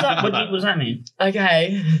moment. What does that mean?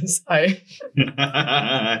 Okay, so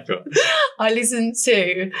I listen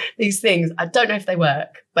to these things. I don't know if they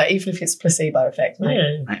work, but even if it's placebo effect,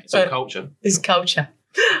 mate. It's all culture. It's culture.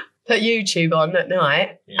 Put YouTube on at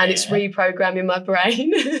night and it's reprogramming my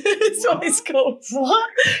brain. That's what it's called. What?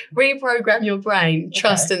 Reprogram your brain,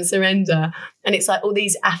 trust and surrender. And it's like all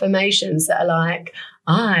these affirmations that are like,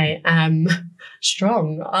 I am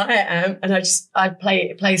strong. I am. And I play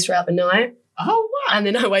it. It plays throughout the night. Oh, wow. And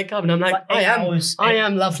then I wake up and I'm like, I am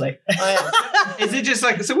lovely. I am. Is it just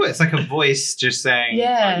like, so what? It's like a voice just saying,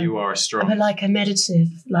 you are strong. But like a meditative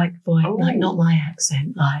voice, like not my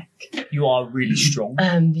accent, like. You are really strong.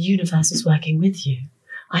 The universe is working with you.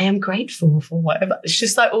 I am grateful for whatever. It's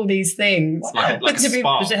just like all these things. Like a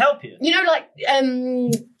spark. Does it help you? You know, like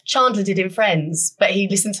Chandler did in Friends, but he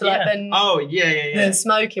listened to like the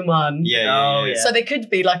smoking one. So there could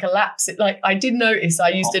be like a lapse. Like I did notice I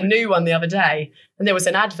used a new one the other day and there was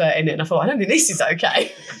an advert in it and I thought, I don't think this is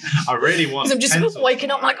okay. I really want because I'm just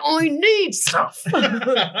waking up like, I need stuff.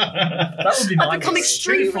 That would be my I've become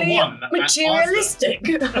extremely materialistic.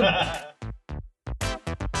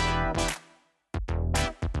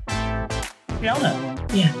 Fiona.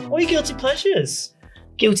 Yeah. What are your guilty pleasures?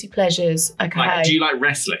 Guilty pleasures. Okay. Like, do you like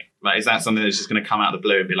wrestling? Like, is that something that's just going to come out of the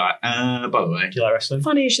blue and be like, by the way? Do you like wrestling?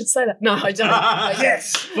 Funny you should say that. No, I don't.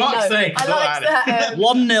 Yes. Fuck's sake. I liked that.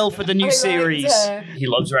 1-0 for the new series. He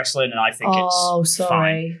loves wrestling and I think it's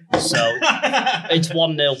fine. So it's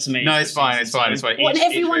 1-0 to me. No, it's fine. It's fine. What, and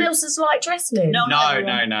everyone else has liked wrestling? No.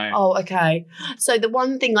 Oh, okay. So the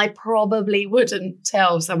one thing I probably wouldn't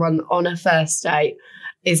tell someone on a first date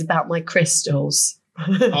is about my crystals.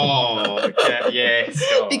 Oh, okay. Yes.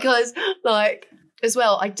 God. Because, like, as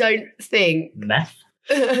well, I don't think... Meth?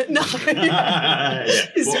 No.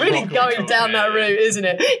 It's really going down that route, isn't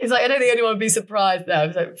it? It's like, I don't think anyone would be surprised now.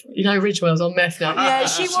 It's like, you know, Ridgewell's on meth now. Yeah,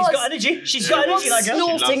 she was. She's got energy. She's got energy like her.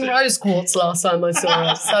 Snorting rose quartz last time I saw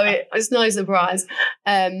her. So it's no surprise.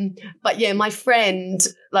 But yeah, my friend,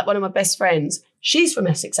 like one of my best friends, she's from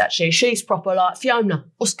Essex, actually. She's proper like, Fiona,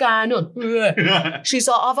 what's going on? She's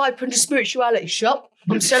like, I've opened a spirituality shop.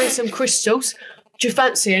 I'm selling some crystals. Do you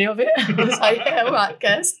fancy any of it? I was like, yeah, all right,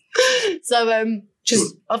 guess. So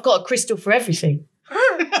I've got a crystal for everything.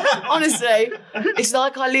 Honestly, it's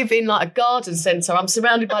like I live in like a garden centre. I'm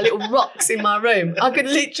surrounded by little rocks in my room. I could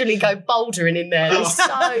literally go bouldering in there. There's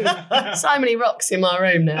so many rocks in my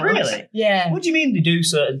room now. Really? Yeah. What do you mean they do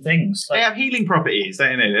certain things? Like, they have healing properties,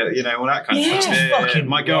 don't they? You know, all that kind of stuff. Yeah.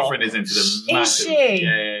 My girlfriend is into them. Is she?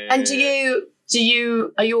 Yeah. And do you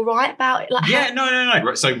Are you all right about it? Like,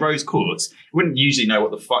 no. So rose quartz, wouldn't usually know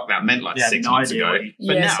what the fuck that meant 6 months ago.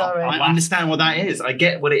 But now I understand what that is. I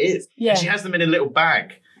get what it is. Yeah. And she has them in a little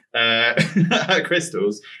bag,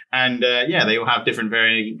 crystals. And they all have different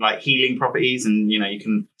varying healing properties. And, you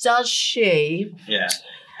can... Does she... Yeah.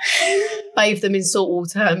 Bathe them in salt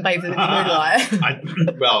water and bathe them in the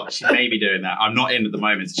moonlight. Well, she may be doing that. I'm not in at the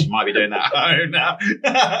moment, so she might be doing that at home now.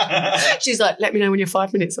 She's like, let me know when you're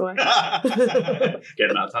 5 minutes away. Getting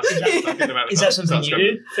that touch. Is that something you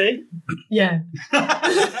do, Fee? Yeah.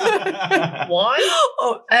 Why?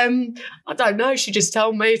 Oh, I don't know. She just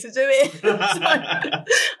told me to do it. So,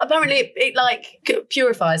 apparently, it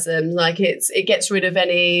purifies them. It gets rid of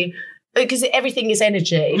any. Because everything is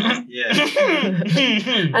energy. Yeah.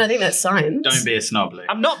 And I think that's science. Don't be a snob, Luke.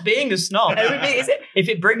 I'm not being a snob. If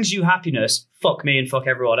it brings you happiness, fuck me and fuck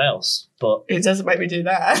everyone else. But it doesn't make me do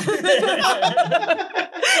that.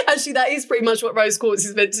 Actually, that is pretty much what rose quartz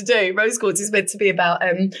is meant to do. Rose quartz is meant to be about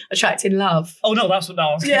attracting love. Oh, no, that's what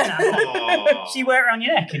I was Yeah. So you wear it around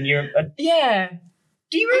your neck and you're... Yeah.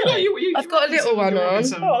 Do you really? I've got a little one on.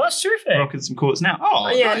 Oh, that's terrific. Rocking some quartz now. Oh,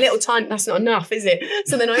 yeah, nice. little tiny. That's not enough, is it?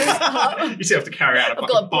 So then I you still have to carry out I've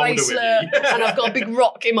got a bracelet and I've got a big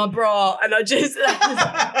rock in my bra, and I just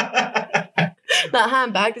that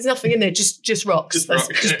handbag. There's nothing in there, just rocks,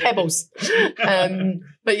 just pebbles.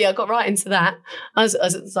 But yeah, I got right into that. I was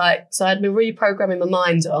so I had been reprogramming my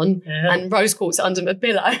mind on, and rose quartz under my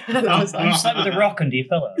pillow. And I was you slept with a rock under your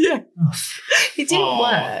pillow. Yeah, it didn't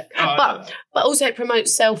work, but also it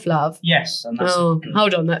promotes self-love. Yes, and that's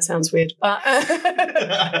hold on, that sounds weird. But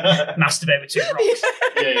masturbate with 2 rocks.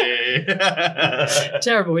 Yeah.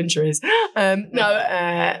 Terrible injuries. But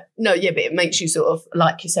it makes you sort of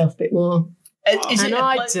like yourself a bit more. I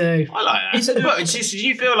do. I like that. But do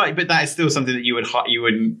you feel but that is still something that you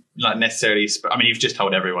wouldn't necessarily. I mean, you've just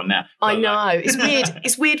told everyone now. I know it's weird.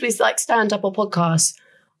 It's weird with stand up or podcasts.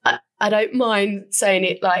 I don't mind saying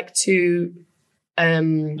it to.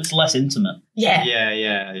 It's less intimate.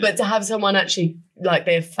 Yeah. But to have someone actually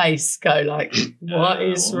their face go what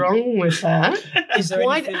is wrong with her? Is there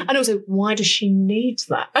anything... And also, why does she need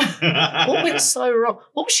that? What went so wrong?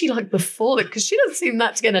 What was she like before that? Because she doesn't seem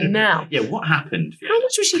that together now. Yeah, what happened? How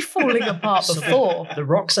much was she falling apart before? The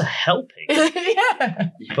rocks are helping. Yeah.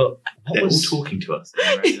 But they're all talking to us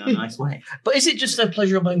in a nice way. But is it just a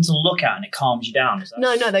pleasurable thing to look at and it calms you down?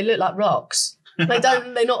 No, they look like rocks. They're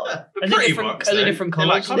not. Are they different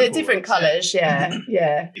colours? They're different colours, yeah.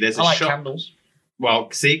 There's I like shop. candles.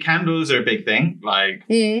 Well, see, candles are a big thing.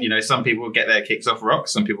 Some people get their kicks off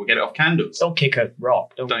rocks, some people get it off candles. Don't kick a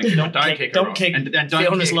rock. Don't kick a rock. And don't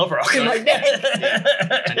Fiona's love rock.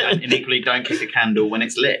 And equally, don't kick a candle when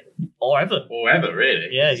it's lit. Or ever, really.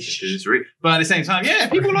 Yeah. But at the same time,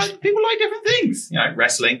 people like different things.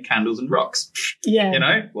 Wrestling, candles, and rocks.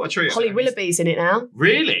 Yeah. What a treat. Holly Willoughby's in it now.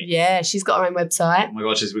 Really? Yeah, she's got her own website. Oh my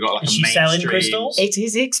gosh, we've got Is a she mainstream... selling crystals? It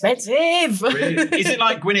is expensive. Really? Is it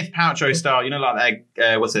like Gwyneth Paltrow style?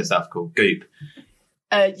 What's that stuff called? Goop.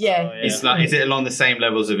 Yeah. It's is it along the same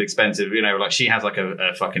levels of expensive? She has a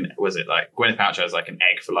fucking, was it Gwyneth Paltrow has an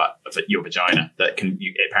egg for your vagina that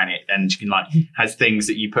apparently, and you can has things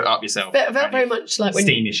that you put up yourself. It felt very much like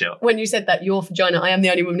steam yourself. When you said that, your vagina, I am the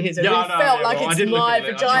only woman here, so it felt like it's my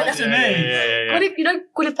vagina to me.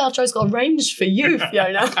 Gwyneth Paltrow's got a range for you,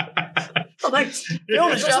 Fiona.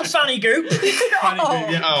 Fiona's just a fanny goop.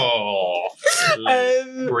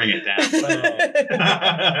 Bring it down.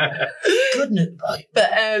 Goodness.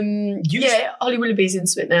 But Holly Willoughby's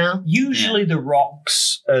into it now. Usually the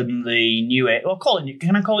rocks and the new age. Well,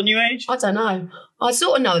 can I call it new age? I don't know. I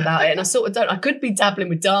sort of know about it, and I sort of don't. I could be dabbling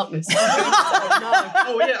with darkness. I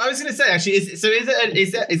Oh yeah, I was going to say actually. Is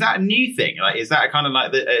that a new thing? Is that a kind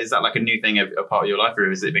of is that a new thing, a part of your life, or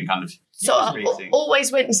has it been kind of? So I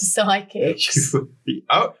always went into psychics.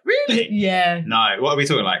 Oh really? Yeah. No, what are we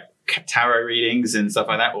talking tarot readings and stuff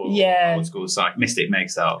like that, or old school mystic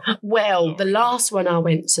makes up? Well, the last one I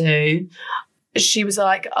went to, she was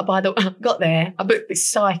like, by the way, I got there, I booked this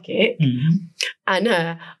psychic, and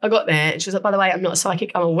I got there, and she was like, by the way, I'm not a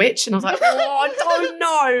psychic, I'm a witch. And I was like, I don't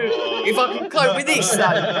know if I can cope with this,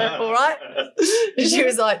 though. All right? And she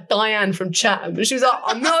was like, Diane from Chatham. And she was like,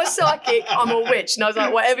 I'm not a psychic, I'm a witch. And I was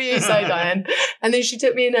like, whatever you say, Diane. And then she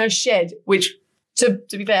took me in her shed, which, to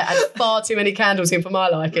be fair, had far too many candles in for my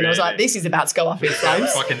liking. Really? I was like, this is about to go up in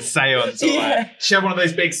flames. Fucking seance. She had one of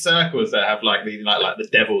those big circles that have the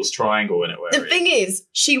devil's triangle in it. The thing is,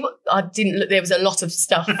 I didn't look, there was a lot of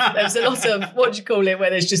stuff. There was a lot of, what do you call it,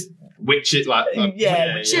 where there's just Witches,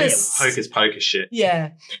 just hocus pocus shit.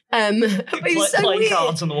 Yeah. But it was so weird.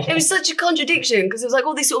 Cards on the wall. It was such a contradiction because it was like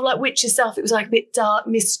all this sort of like witches stuff. It was like a bit dark,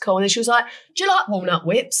 mystical. And then she was like, do you like walnut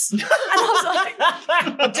whips? And I was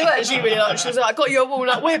like, I do actually really like. She was like, I got you a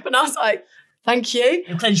walnut whip. And I was like, thank you.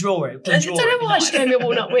 It'll cleanse your aura. I don't know why she gave me a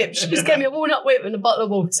walnut whip. She just gave me a walnut whip and a bottle of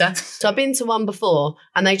water. So I've been to one before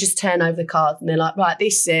and they just turn over the card and they're like, right,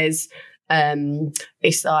 this says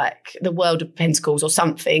it's like the World of Pentacles or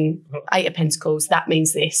something, 8 of Pentacles. That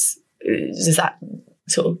means this. Is that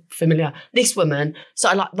sort of familiar? This woman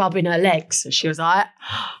started like rubbing her legs. And she was like,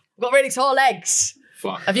 I've got really sore legs.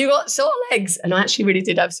 Fuck. Have you got sore legs? And I actually really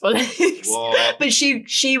did have sore legs. What? But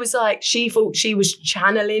she was like, she thought she was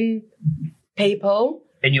channeling people.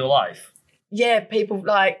 In your life? Yeah, people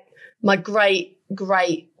like my great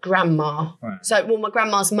grandma. Right. So, my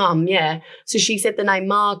grandma's mum, yeah. So she said the name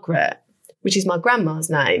Margaret, which is my grandma's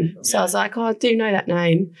name. So I was like, I do know that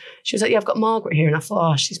name. She was like, yeah, I've got Margaret here. And I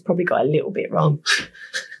thought, she's probably got a little bit wrong.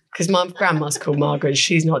 Because my grandma's called Margaret.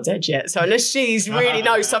 She's not dead yet. So unless she's really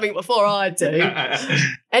knows something before I do.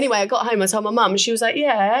 Anyway, I got home. I told my mum. And she was like,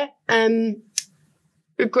 yeah,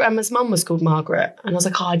 grandma's mum was called Margaret. And I was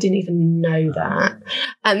like, I didn't even know that.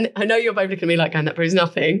 And I know you're both looking at me like, that proves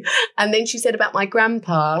nothing. And then she said about my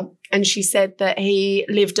grandpa. And she said that he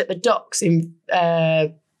lived at the docks in...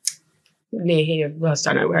 near here, well, I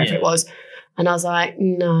don't know wherever it was. And I was like,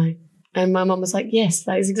 no. And my mum was like, yes,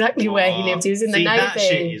 that is exactly where he lived. He was in the Navy. That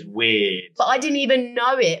shit is weird. But I didn't even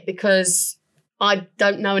know it because I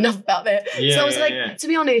don't know enough about that. Yeah, so I was like, to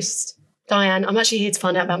be honest, Diane, I'm actually here to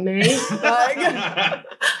find out about me. Like, I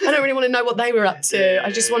don't really want to know what they were up to.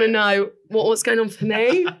 I just want to know what's going on for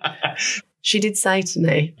me. She did say to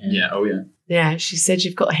me. Yeah, oh yeah. Yeah, she said,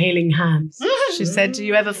 you've got healing hands. She said, do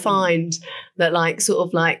you ever find that like sort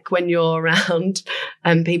of like when you're around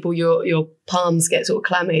and people, your palms get sort of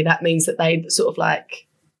clammy, that means that they sort of like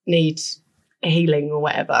need healing or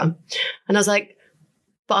whatever. And I was like,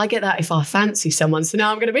 but I get that if I fancy someone. So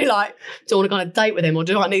now I'm going to be like, do I want to go on a date with him or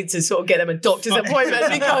do I need to sort of get them a doctor's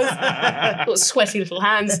appointment because I've got sweaty little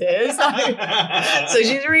hands here. So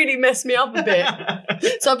she's really messed me up a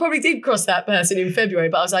bit. So I probably did cross that person in February,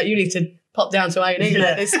 but I was like, you need to pop down to A&E.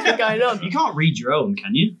 Like, this has been going on. You can't read your own,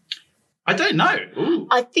 can you? I don't know. Ooh,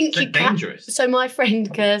 I think you can. Dangerous. So my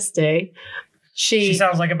friend Kirsty, she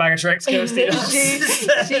sounds like a bag of tricks, Kirsty.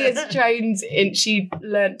 she is trained in. She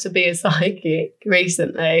learnt to be a psychic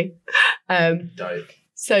recently. Dope.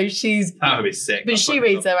 So she's. That would be sick. But she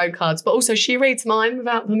reads her own cards, but also she reads mine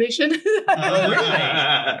without permission.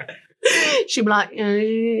 She'd be like,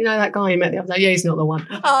 you know that guy you met the other day? Yeah, he's not the one.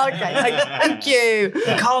 Oh, okay. Thank you.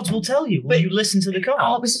 The cards will tell you when you listen to the cards.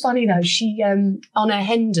 Oh, it was funny though. She, on her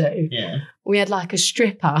hen do, we had like a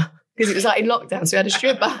stripper because it was like in lockdown, so we had a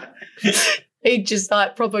stripper. He just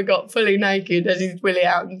like proper got fully naked as he's really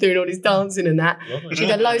out and doing all his dancing and that. She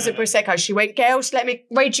had loads of Prosecco. She went, girls, let me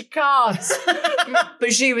read your cards.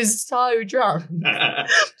 But she was so drunk.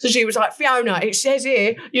 So she was like, Fiona, it says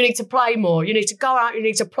here, you need to play more. You need to go out, you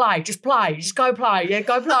need to play. Just play. Just go play. Yeah,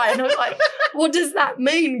 go play. And I was like, what does that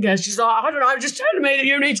mean, girls? She's like, I don't know, just telling me that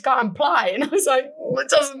you need to go and play. And I was like, it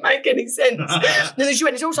doesn't make any sense. And then she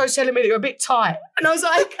went, it's also telling me that you're a bit tight. And I was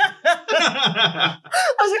like, I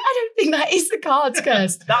don't think that is the cards,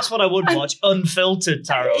 Kirst. That's what I would watch, unfiltered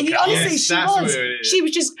tarot cards. Honestly, she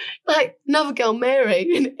was just like another girl,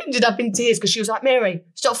 Mary, and ended up in tears because she was like, Mary,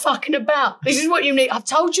 stop fucking about. This is what you need. I've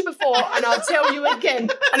told you before and I'll tell you again.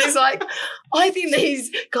 And it's like, I think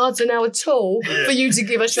these cards are now a tool for you to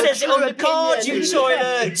give us your Says it on the cards, you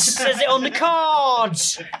toilet. Says it on the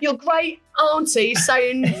cards. Your great auntie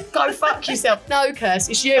saying, go fuck yourself. No, Kirst,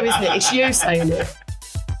 it's you, isn't it? It's you saying it.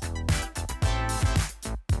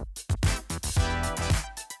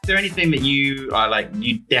 Is there anything that you are like,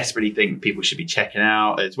 you desperately think people should be checking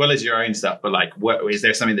out as well as your own stuff? But like, what is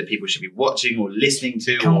there something that people should be watching or listening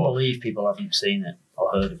to? I can't believe people haven't seen it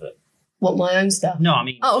or heard of it. What, my own stuff? No, I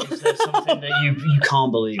mean, is there something that you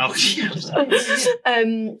can't believe? Oh,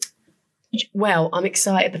 yeah. Well, I'm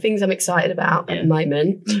excited. The things I'm excited about at the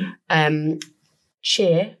moment.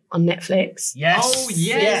 Cheer on Netflix. Yes. Oh,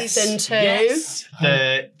 yes. Season 2. Yes.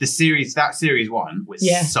 The series, that series 1 was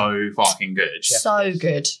so fucking good. So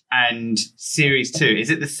good. And series 2,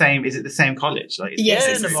 is it the same college? Like, yes,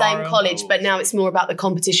 it's the same college, but now it's more about the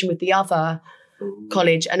competition with the other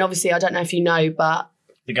college. And obviously, I don't know if you know, but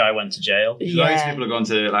the guy went to jail. Loads of people have gone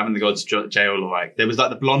to, haven't they gone to jail or like, there was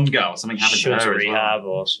like the blonde girl, something happened to her rehab as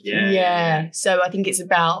well. Or something. Yeah. So I think it's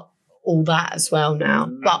about all that as well now,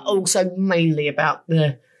 but also mainly about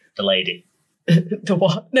the lady. The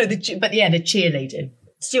what? No, the cheerleading.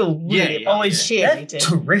 Still really Always cheerleading.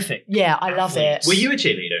 Terrific. Yeah, I love it. Were you a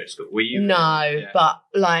cheerleader at school? Were you? No, but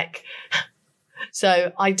like,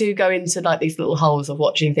 so I do go into like these little holes of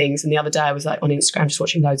watching things. And the other day I was like on Instagram just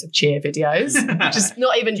watching loads of cheer videos, just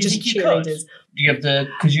not even just cheerleaders. Do you have the?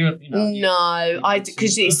 Because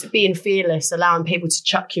because it's being fearless, allowing people to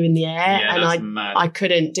chuck you in the air, and I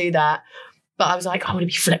couldn't do that. But I was like, I want to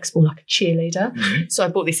be flexible like a cheerleader. Mm-hmm. So I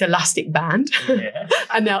bought this elastic band. Yeah.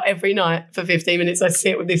 And now every night for 15 minutes, I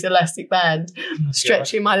sit with this elastic band,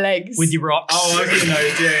 stretching my legs. With your rocks. Oh, I didn't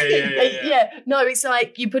know. Yeah. No, it's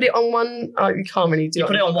like you put it on one, you can't really do it. You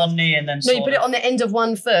put it on one knee and then you put it on the end of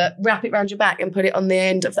one foot, wrap it around your back and put it on the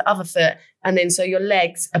end of the other foot. And then so your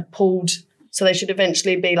legs are pulled. So they should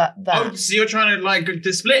eventually be like that. Oh, so you're trying to like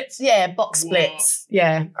do splits? Yeah, box splits.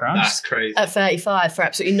 Yeah. That's crazy. At 35 for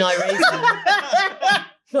absolutely no reason.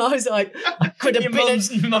 I was like, I could have been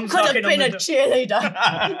a cheerleader.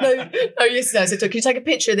 No, yesterday I said, can you take a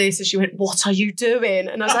picture of this? And she went, what are you doing?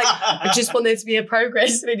 And I was like, I just want there to be a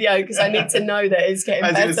progress video because I need to know that it's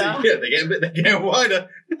getting better. They're getting wider.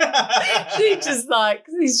 She's just like,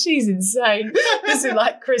 she's insane. There's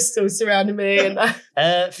like crystals surrounding me.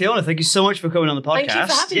 And Fiona, thank you so much for coming on the podcast. Thank you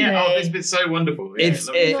for having me. Oh, it's been so wonderful. Yeah, nice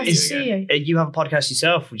to see you. You have a podcast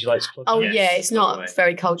yourself. Would you like to plug it? Yeah, it's not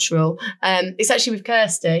very cultural. It's actually with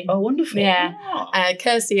Kirsty. Oh, wonderful. Yeah.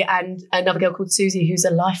 Kirsty and another girl called Susie, who's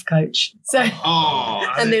a life coach. So,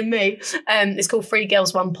 and then me. It's called Three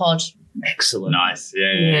Girls, One Pod. Excellent. Nice.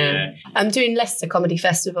 Yeah. I'm doing Leicester Comedy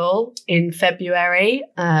Festival in February,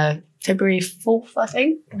 February 4th, I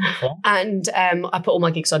think. Wonderful. And I put all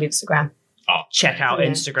my gigs on Instagram. Check out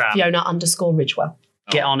Instagram. Fiona_Ridgewell.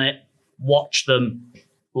 Get on it. Watch them.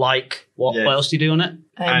 Like. What else do you do on it?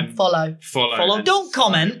 Follow. Don't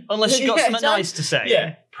comment unless you've got something nice to say.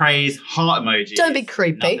 Yeah. Praise, heart emoji. Don't be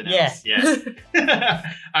creepy. Yeah.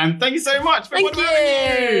 Thank you so much for having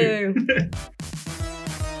you.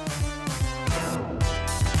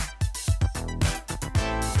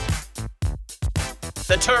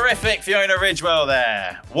 The terrific Fiona Ridgewell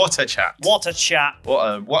there. What a chat. It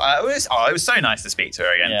was so nice to speak to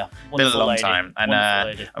her again. Yeah. Been a long time. And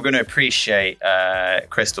I'm going to appreciate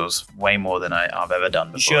crystals way more than I've ever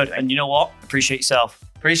done before. You should. And you know what? Appreciate yourself.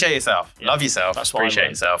 Appreciate yourself. Yeah. Love yourself. That's what appreciate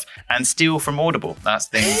yourself. And steal from Audible. That's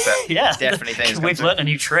things that definitely things. We've learned a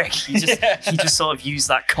new trick. You just sort of use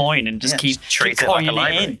that coin and just keep treat it like a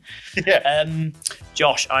library.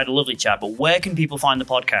 Josh, I had a lovely chat, but where can people find the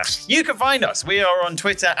podcast? You can find us. We are on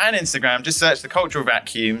Twitter and Instagram. Just search The Cultural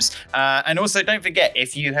Vacuums. And also, don't forget,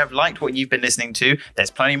 if you have liked what you've been listening to,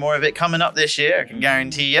 there's plenty more of it coming up this year. I can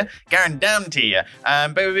guarantee you.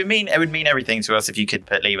 But it would mean everything to us if you could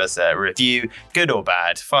leave us a review, good or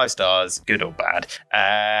bad. 5 stars, good or bad.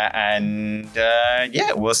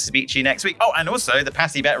 We'll speak to you next week. Oh, and also, the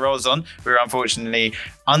Patty Bet rolls on. We were unfortunately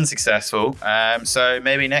unsuccessful. So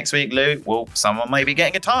maybe next week, Lou, someone may be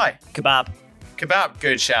getting a tie. Kebab.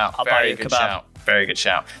 Good shout. I'll buy you a kebab. Very good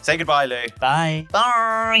shout. Say goodbye, Lou. Bye.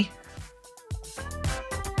 Bye.